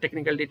manufacturer,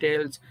 technical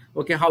details,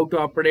 okay, how to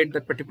operate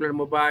that particular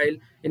mobile.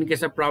 In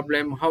case of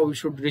problem, how we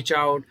should reach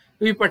out.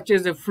 We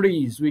purchase a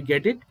fridge, we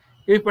get it.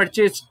 If we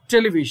purchase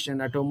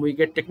television at home, we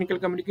get technical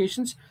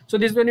communications. So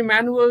there's many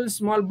manuals,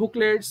 small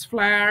booklets,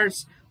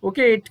 flyers,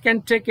 okay, it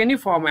can take any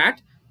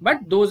format,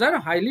 but those are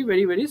highly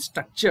very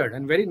structured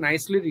and very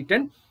nicely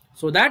written,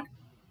 so that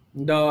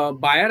the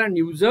buyer and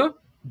user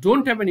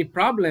don't have any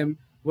problem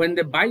when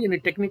they buy any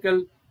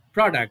technical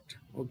product,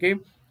 okay,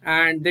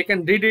 and they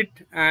can read it,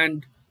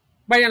 and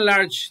by and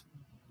large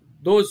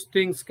those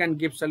things can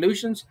give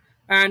solutions.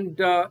 And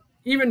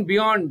even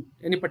beyond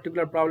any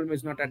particular problem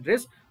is not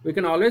addressed, we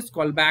can always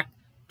call back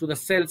to the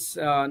sales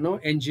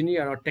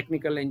engineer or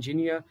technical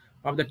engineer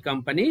of that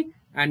company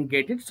and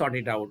get it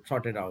sorted out.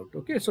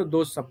 Okay, so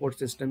those support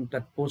systems,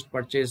 that post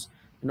purchase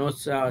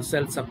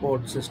sales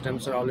support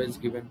systems are always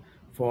given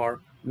for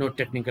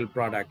technical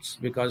products,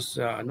 because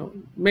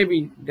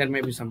maybe there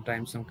may be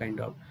sometimes some kind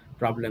of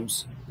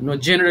problems,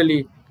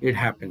 generally it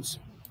happens.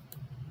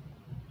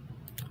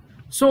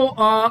 So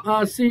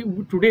see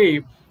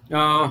today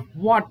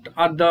what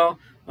are the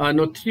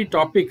three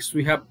topics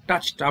we have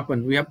touched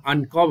upon, we have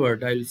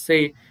uncovered. I'll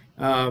say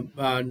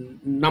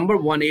number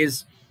one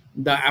is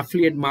the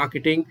affiliate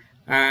marketing,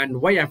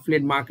 and why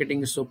affiliate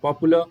marketing is so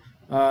popular.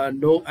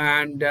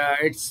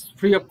 It's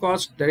free of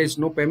cost, there is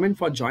no payment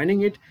for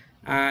joining it,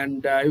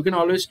 and you can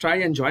always try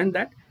and join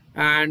that.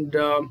 And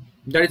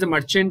there is a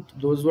merchant,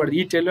 those who are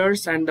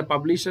retailers, and the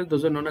publishers,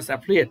 those are known as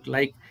affiliate.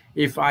 Like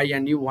if I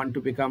and you want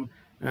to become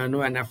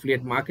an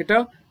affiliate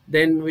marketer,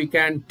 then we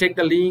can take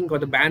the link or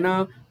the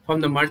banner from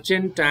the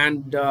merchant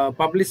and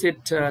publish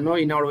it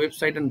in our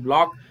website and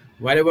blog,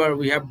 wherever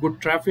we have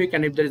good traffic,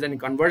 and if there is any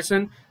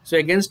conversion, so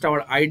against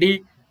our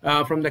ID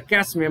from the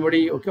cache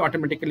memory, okay,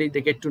 automatically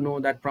they get to know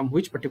that from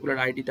which particular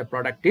ID the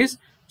product is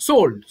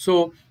sold.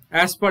 So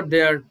as per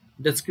their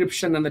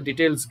description and the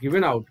details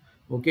given out,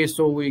 okay,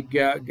 so we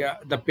get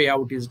the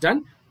payout is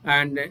done,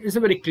 and it's a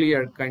very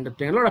clear kind of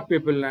thing. A lot of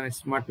people and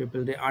smart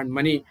people, they earn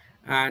money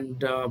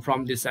and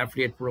from this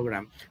affiliate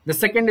program. The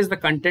second is the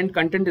content.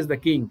 Content is the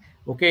king,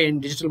 okay,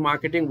 in digital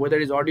marketing, whether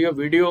it's audio,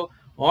 video,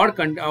 or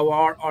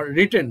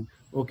written,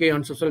 okay,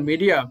 on social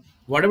media,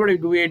 whatever we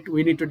do it,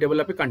 we need to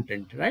develop a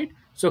content, right?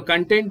 So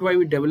content, why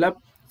we develop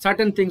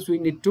certain things, we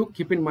need to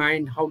keep in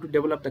mind how to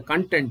develop the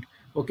content.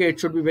 Okay, it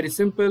should be very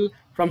simple,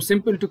 from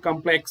simple to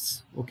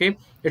complex. Okay,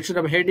 it should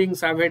have heading,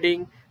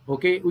 subheading.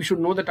 Okay, we should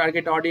know the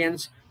target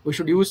audience. We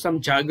should use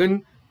some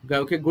jargon,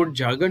 okay, good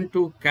jargon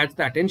to catch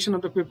the attention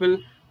of the people.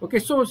 Okay,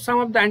 so some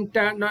of the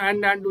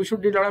and we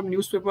should read a lot of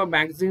newspaper,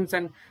 magazines,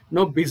 and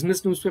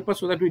business newspapers,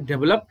 so that we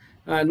develop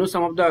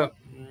some of the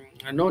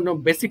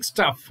basic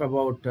stuff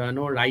about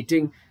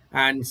writing,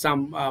 and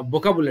some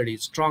vocabulary,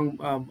 strong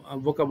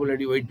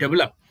vocabulary we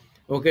develop.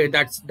 Okay,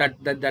 that's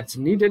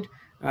needed.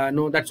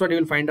 That's what you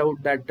will find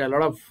out, that a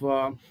lot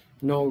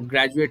of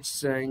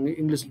graduates in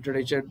English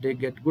literature, they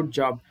get good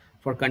job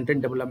for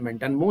content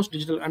development, and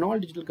all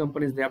digital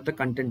companies, they have the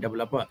content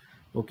developer.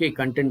 Okay,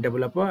 content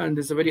developer, and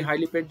this is a very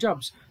highly paid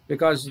jobs,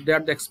 because they are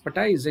the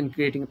expertise in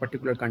creating a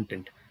particular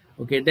content.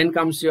 Okay, then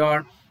comes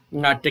your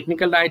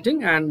technical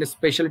writing, and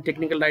especially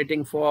technical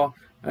writing for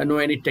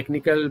any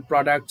technical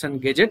products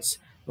and gadgets.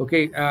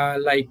 Okay,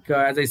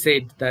 as I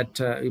said, that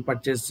you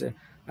purchase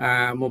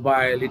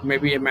mobile, it may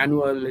be a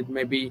manual, it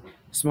may be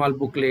small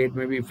booklet,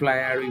 maybe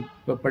flyer.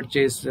 We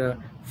purchase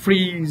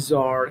fridge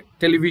or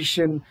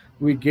television,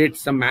 we get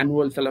some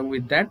manuals along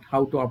with that,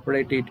 how to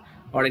operate it,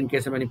 or in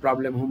case of any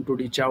problem, whom to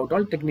reach out,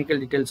 all technical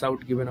details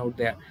given out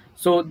there.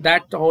 So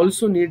that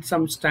also needs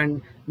some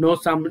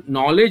some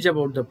knowledge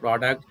about the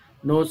product,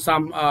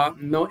 some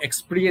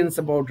experience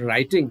about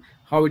writing,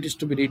 how it is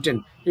to be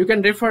written. You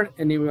can refer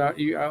anywhere.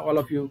 All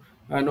of you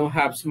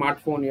have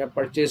smartphone, you have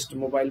purchased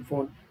mobile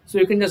phone, so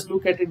you can just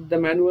look at it, the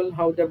manual,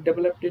 how they've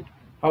developed it,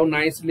 how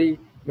nicely,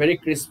 very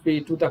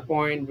crispy, to the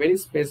point, very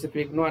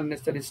specific, no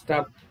unnecessary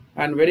stuff,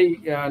 and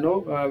very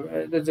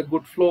there's a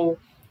good flow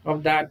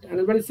of that, and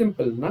it's very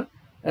simple.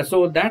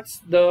 So that's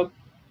the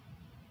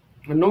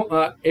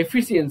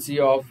efficiency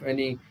of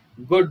any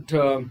good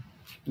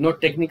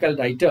technical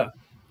writer.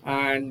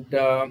 And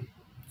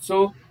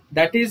so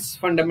that is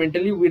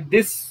fundamentally with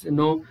this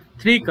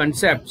three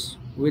concepts,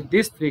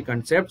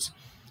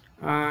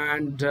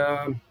 and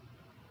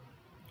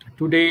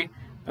today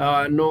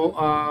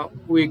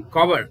we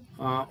cover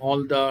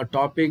all the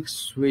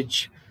topics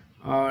which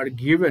are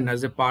given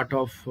as a part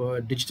of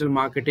digital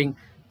marketing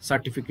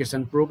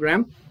certification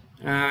program.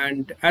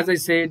 And as I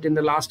said in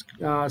the last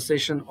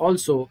session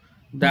also,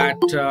 that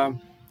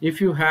if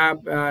you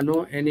have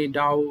no any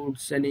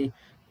doubts, any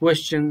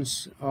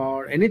questions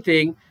or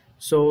anything,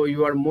 so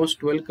you are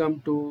most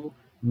welcome to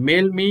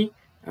mail me,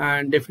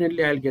 and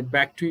definitely I'll get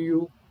back to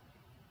you.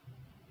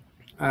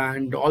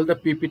 And all the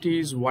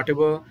PPTs,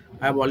 whatever,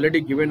 I've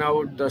already given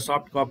out the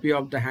soft copy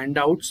of the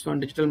handouts on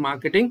digital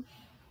marketing,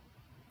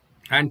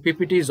 and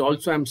PPTs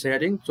also I'm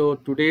sharing. So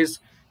today's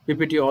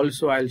PPT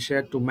also I'll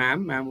share to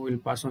ma'am will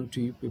pass on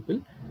to you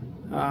people.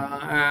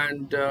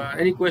 And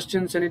any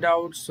questions, any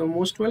doubts, so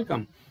most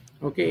welcome.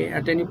 Okay,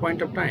 at any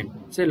point of time.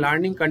 Say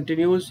learning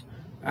continues,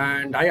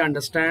 and I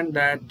understand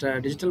that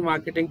digital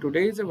marketing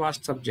today is a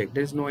vast subject.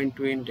 There is no end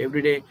to end.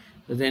 Every day,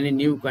 there's any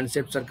new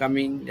concepts are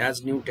coming,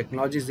 as new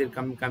technologies are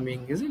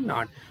coming. Is it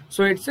not?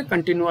 So it's a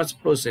continuous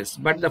process.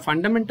 But the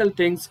fundamental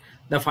things,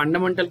 the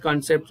fundamental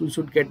concepts, we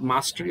should get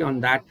mastery on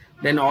that.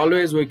 Then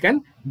always we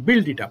can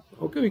build it up.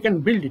 Okay, we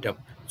can build it up.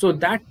 So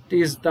that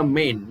is the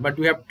main. But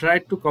we have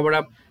tried to cover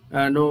up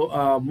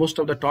most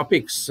of the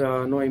topics,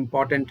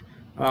 important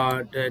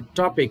the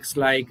topics,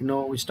 like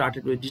we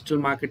started with digital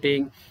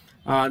marketing,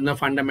 the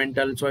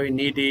fundamentals, why we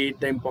need it,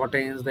 the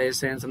importance, the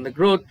essence, and the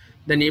growth.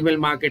 Then email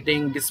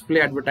marketing,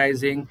 display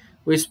advertising.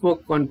 We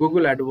spoke on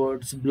Google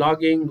AdWords,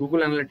 blogging,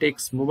 Google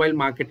Analytics, mobile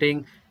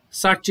marketing,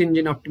 search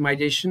engine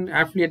optimization,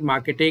 affiliate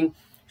marketing,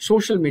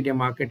 social media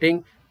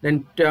marketing.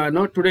 Then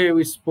today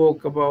we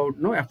spoke about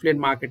affiliate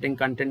marketing,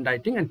 content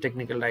writing, and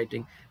technical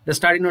writing. The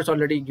study notes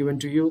already given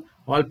to you.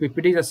 All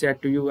PPTs are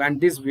shared to you,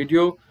 and this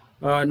video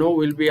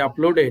will be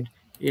uploaded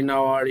in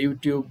our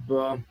YouTube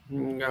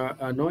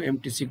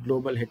MTC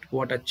Global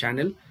Headquarter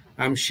channel.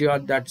 I'm sure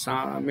that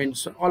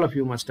all of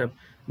you must have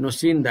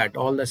seen that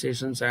all the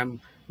sessions I'm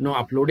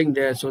uploading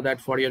there, so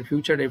that for your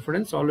future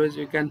reference, always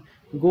you can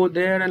go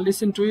there and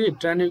listen to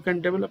it, and you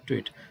can develop to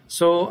it.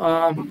 So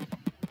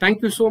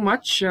thank you so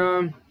much.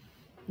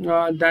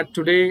 That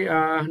today,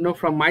 no,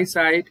 from my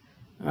side,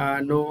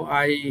 no,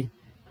 I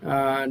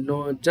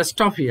no, just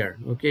stop here.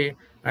 Okay,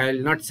 I'll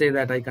not say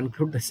that I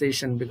conclude the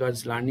session,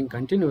 because learning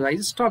continues. I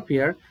just stop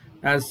here,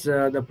 as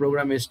the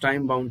program is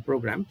time-bound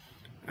program,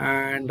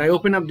 and I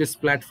open up this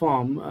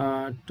platform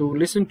to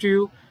listen to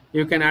you.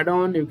 You can add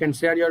on, you can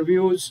share your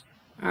views,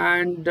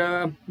 and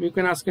you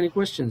can ask any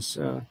questions.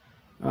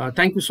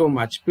 Thank you so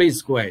much.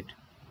 Please go ahead.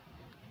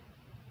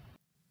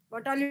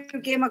 What all you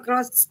came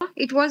across?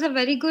 It was a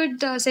very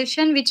good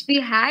session which we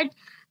had,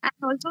 and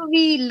also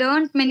we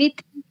learned many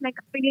things like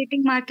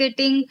affiliating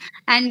marketing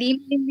and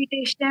email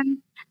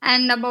invitation,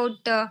 and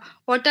about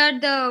what are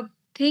the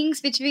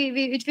things which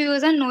we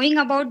wasn't knowing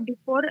about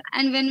before.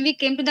 And when we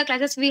came to the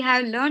classes, we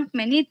have learned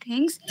many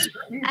things,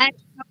 and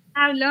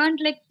have learned,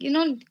 like,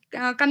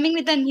 coming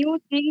with the new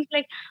things,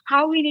 like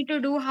how we need to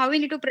do, how we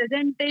need to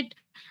present it,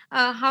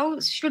 how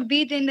should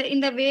be in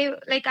the way,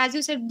 like as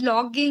you said,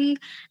 blogging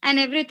and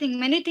everything.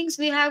 Many things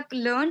we have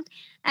learned,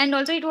 and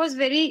also it was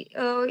very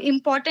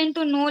important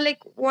to know like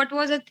what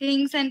was the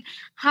things and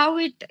how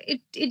it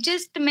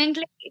just meant,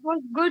 like it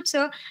was good,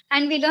 sir.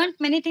 And we learned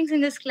many things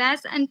in this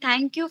class, and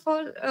thank you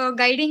for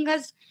guiding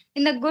us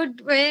in a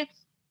good way.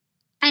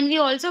 And we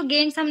also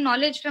gained some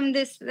knowledge from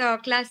this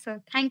class,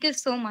 sir. Thank you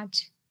so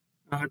much.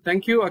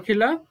 Thank you,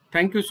 Akhila.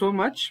 Thank you so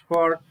much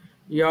for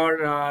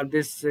your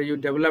this. You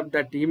developed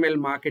that email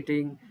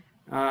marketing,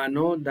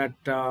 that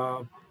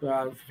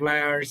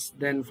flyers.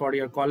 Then for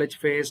your college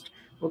fest.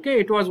 Okay,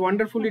 it was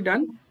wonderfully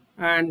done,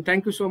 and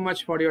thank you so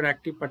much for your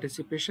active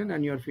participation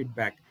and your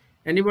feedback.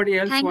 Anybody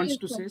else Thank wants you,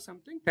 to sir. say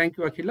something? Thank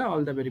you, Akhila.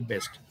 All the very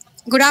best.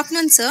 Good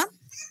afternoon, sir.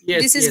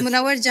 Yes, This is yes,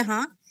 Munawar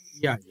Jahan.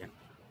 yeah, yeah.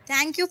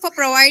 Thank you for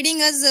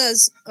providing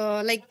us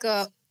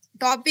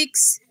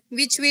topics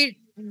which we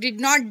did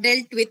not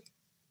dealt with.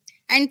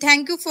 And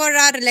thank you for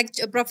our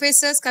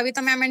professors,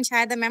 Kavita ma'am and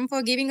Shahada ma'am,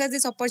 for giving us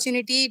this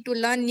opportunity to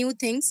learn new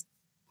things,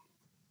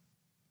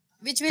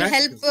 which will Thank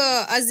help you.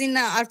 us in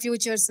our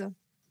future, sir.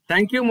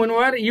 Thank you,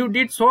 Munwar. You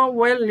did so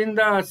well in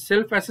the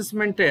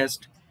self-assessment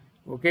test.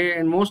 Okay,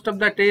 and most of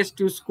the test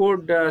you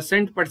scored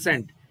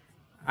cent%.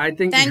 I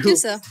think Thank you,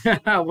 sir.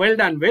 well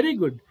done. Very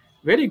good.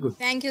 Very good.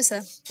 Thank you,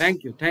 sir.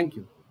 Thank you. Thank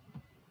you.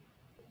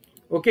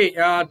 Okay,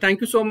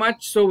 thank you so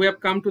much. So we have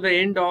come to the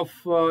end of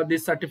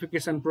this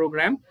certification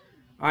program.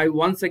 I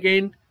once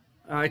again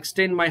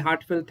extend my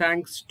heartfelt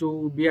thanks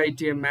to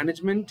BITM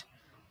management,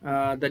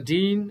 the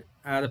dean,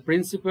 the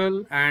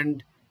principal,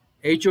 and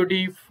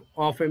HOD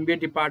of MBA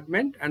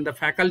department, and the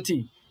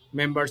faculty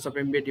members of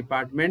MBA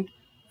department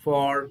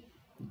for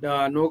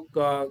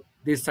the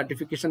this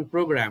certification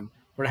program,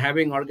 for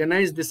having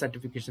organized this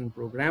certification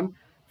program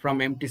from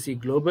MTC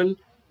Global.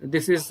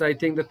 This is, I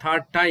think, the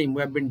third time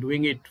we have been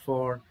doing it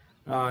for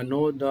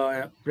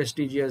the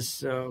prestigious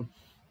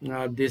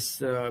this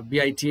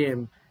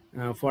BITM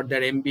for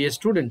their MBA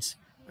students,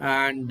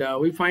 and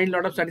we find a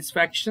lot of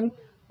satisfaction,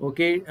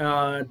 okay,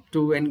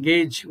 to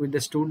engage with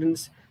the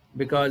students,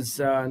 because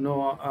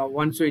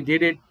once we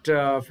did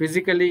it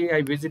physically,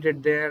 I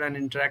visited there and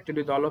interacted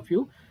with all of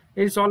you,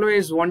 It's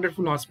always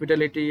wonderful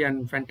hospitality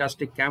and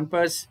fantastic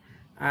campus,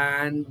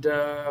 and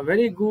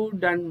very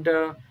good and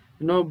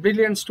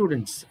brilliant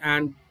students.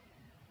 And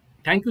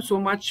thank you so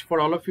much for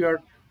all of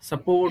your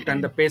support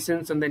and the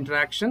patience and the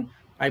interaction.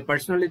 I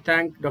personally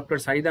thank Dr.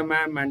 Saida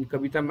ma'am and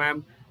Kavita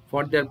ma'am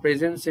for their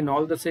presence in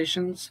all the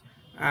sessions,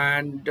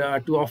 and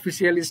to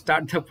officially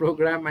start the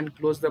program and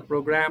close the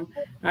program.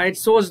 It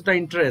shows the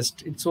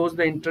interest. It shows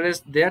the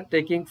interest they are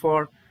taking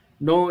for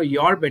know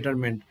your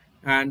betterment,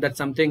 and that's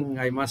something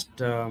I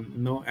must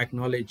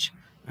acknowledge.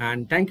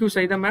 And thank you,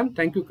 Saida ma'am.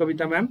 Thank you,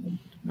 Kavita ma'am.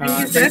 Thank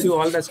you, Thank sir. you,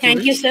 all the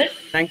Thank you, students.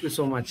 sir. Thank you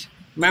so much,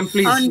 ma'am.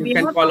 Please, On you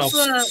can behalf call of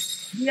off.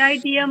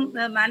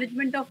 BITM,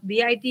 management of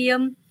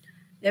BITM,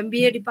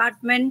 MBA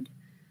department,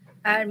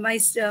 and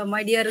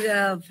my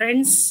dear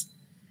friends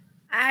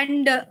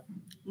and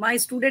my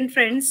student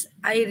friends,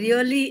 I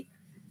really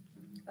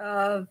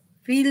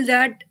feel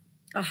that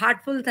a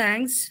heartful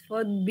thanks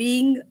for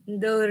being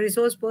the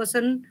resource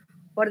person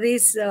for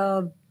this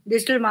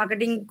digital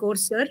marketing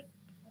course, sir.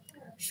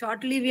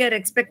 Shortly we are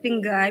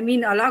expecting,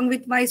 along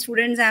with my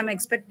students, I am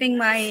expecting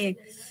my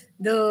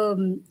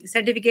the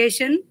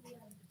certification.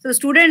 So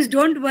students,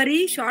 don't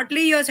worry,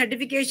 shortly your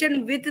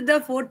certification with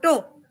the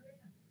photo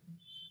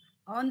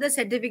on the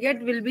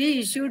certificate will be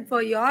issued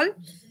for you all.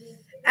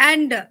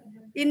 And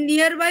in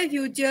nearby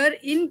future,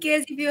 in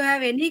case if you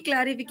have any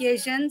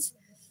clarifications,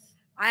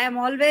 I am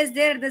always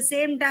there. At the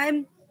same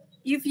time,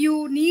 if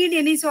you need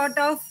any sort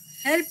of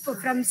help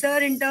from sir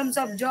in terms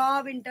of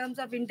job, in terms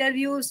of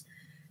interviews,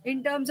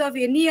 in terms of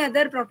any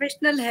other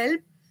professional help,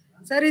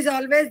 sir is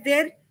always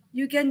there.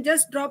 You can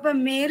just drop a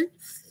mail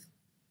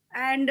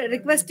and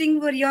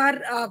requesting for your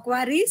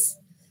queries.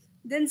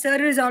 Then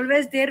sir is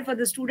always there for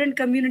the student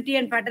community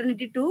and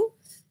fraternity to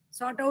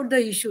sort out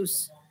the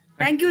issues.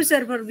 Thank you,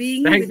 sir, for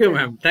being Thank with you, us.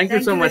 ma'am. Thank you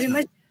Thank so you much, very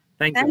ma'am. much.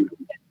 Thank you, Thank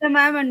ma'am. you,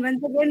 ma'am. And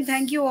once again,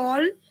 thank you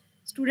all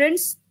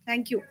students.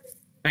 Thank you.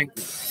 Thank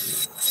you.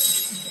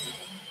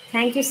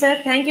 Thank you,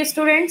 sir. Thank you,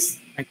 students.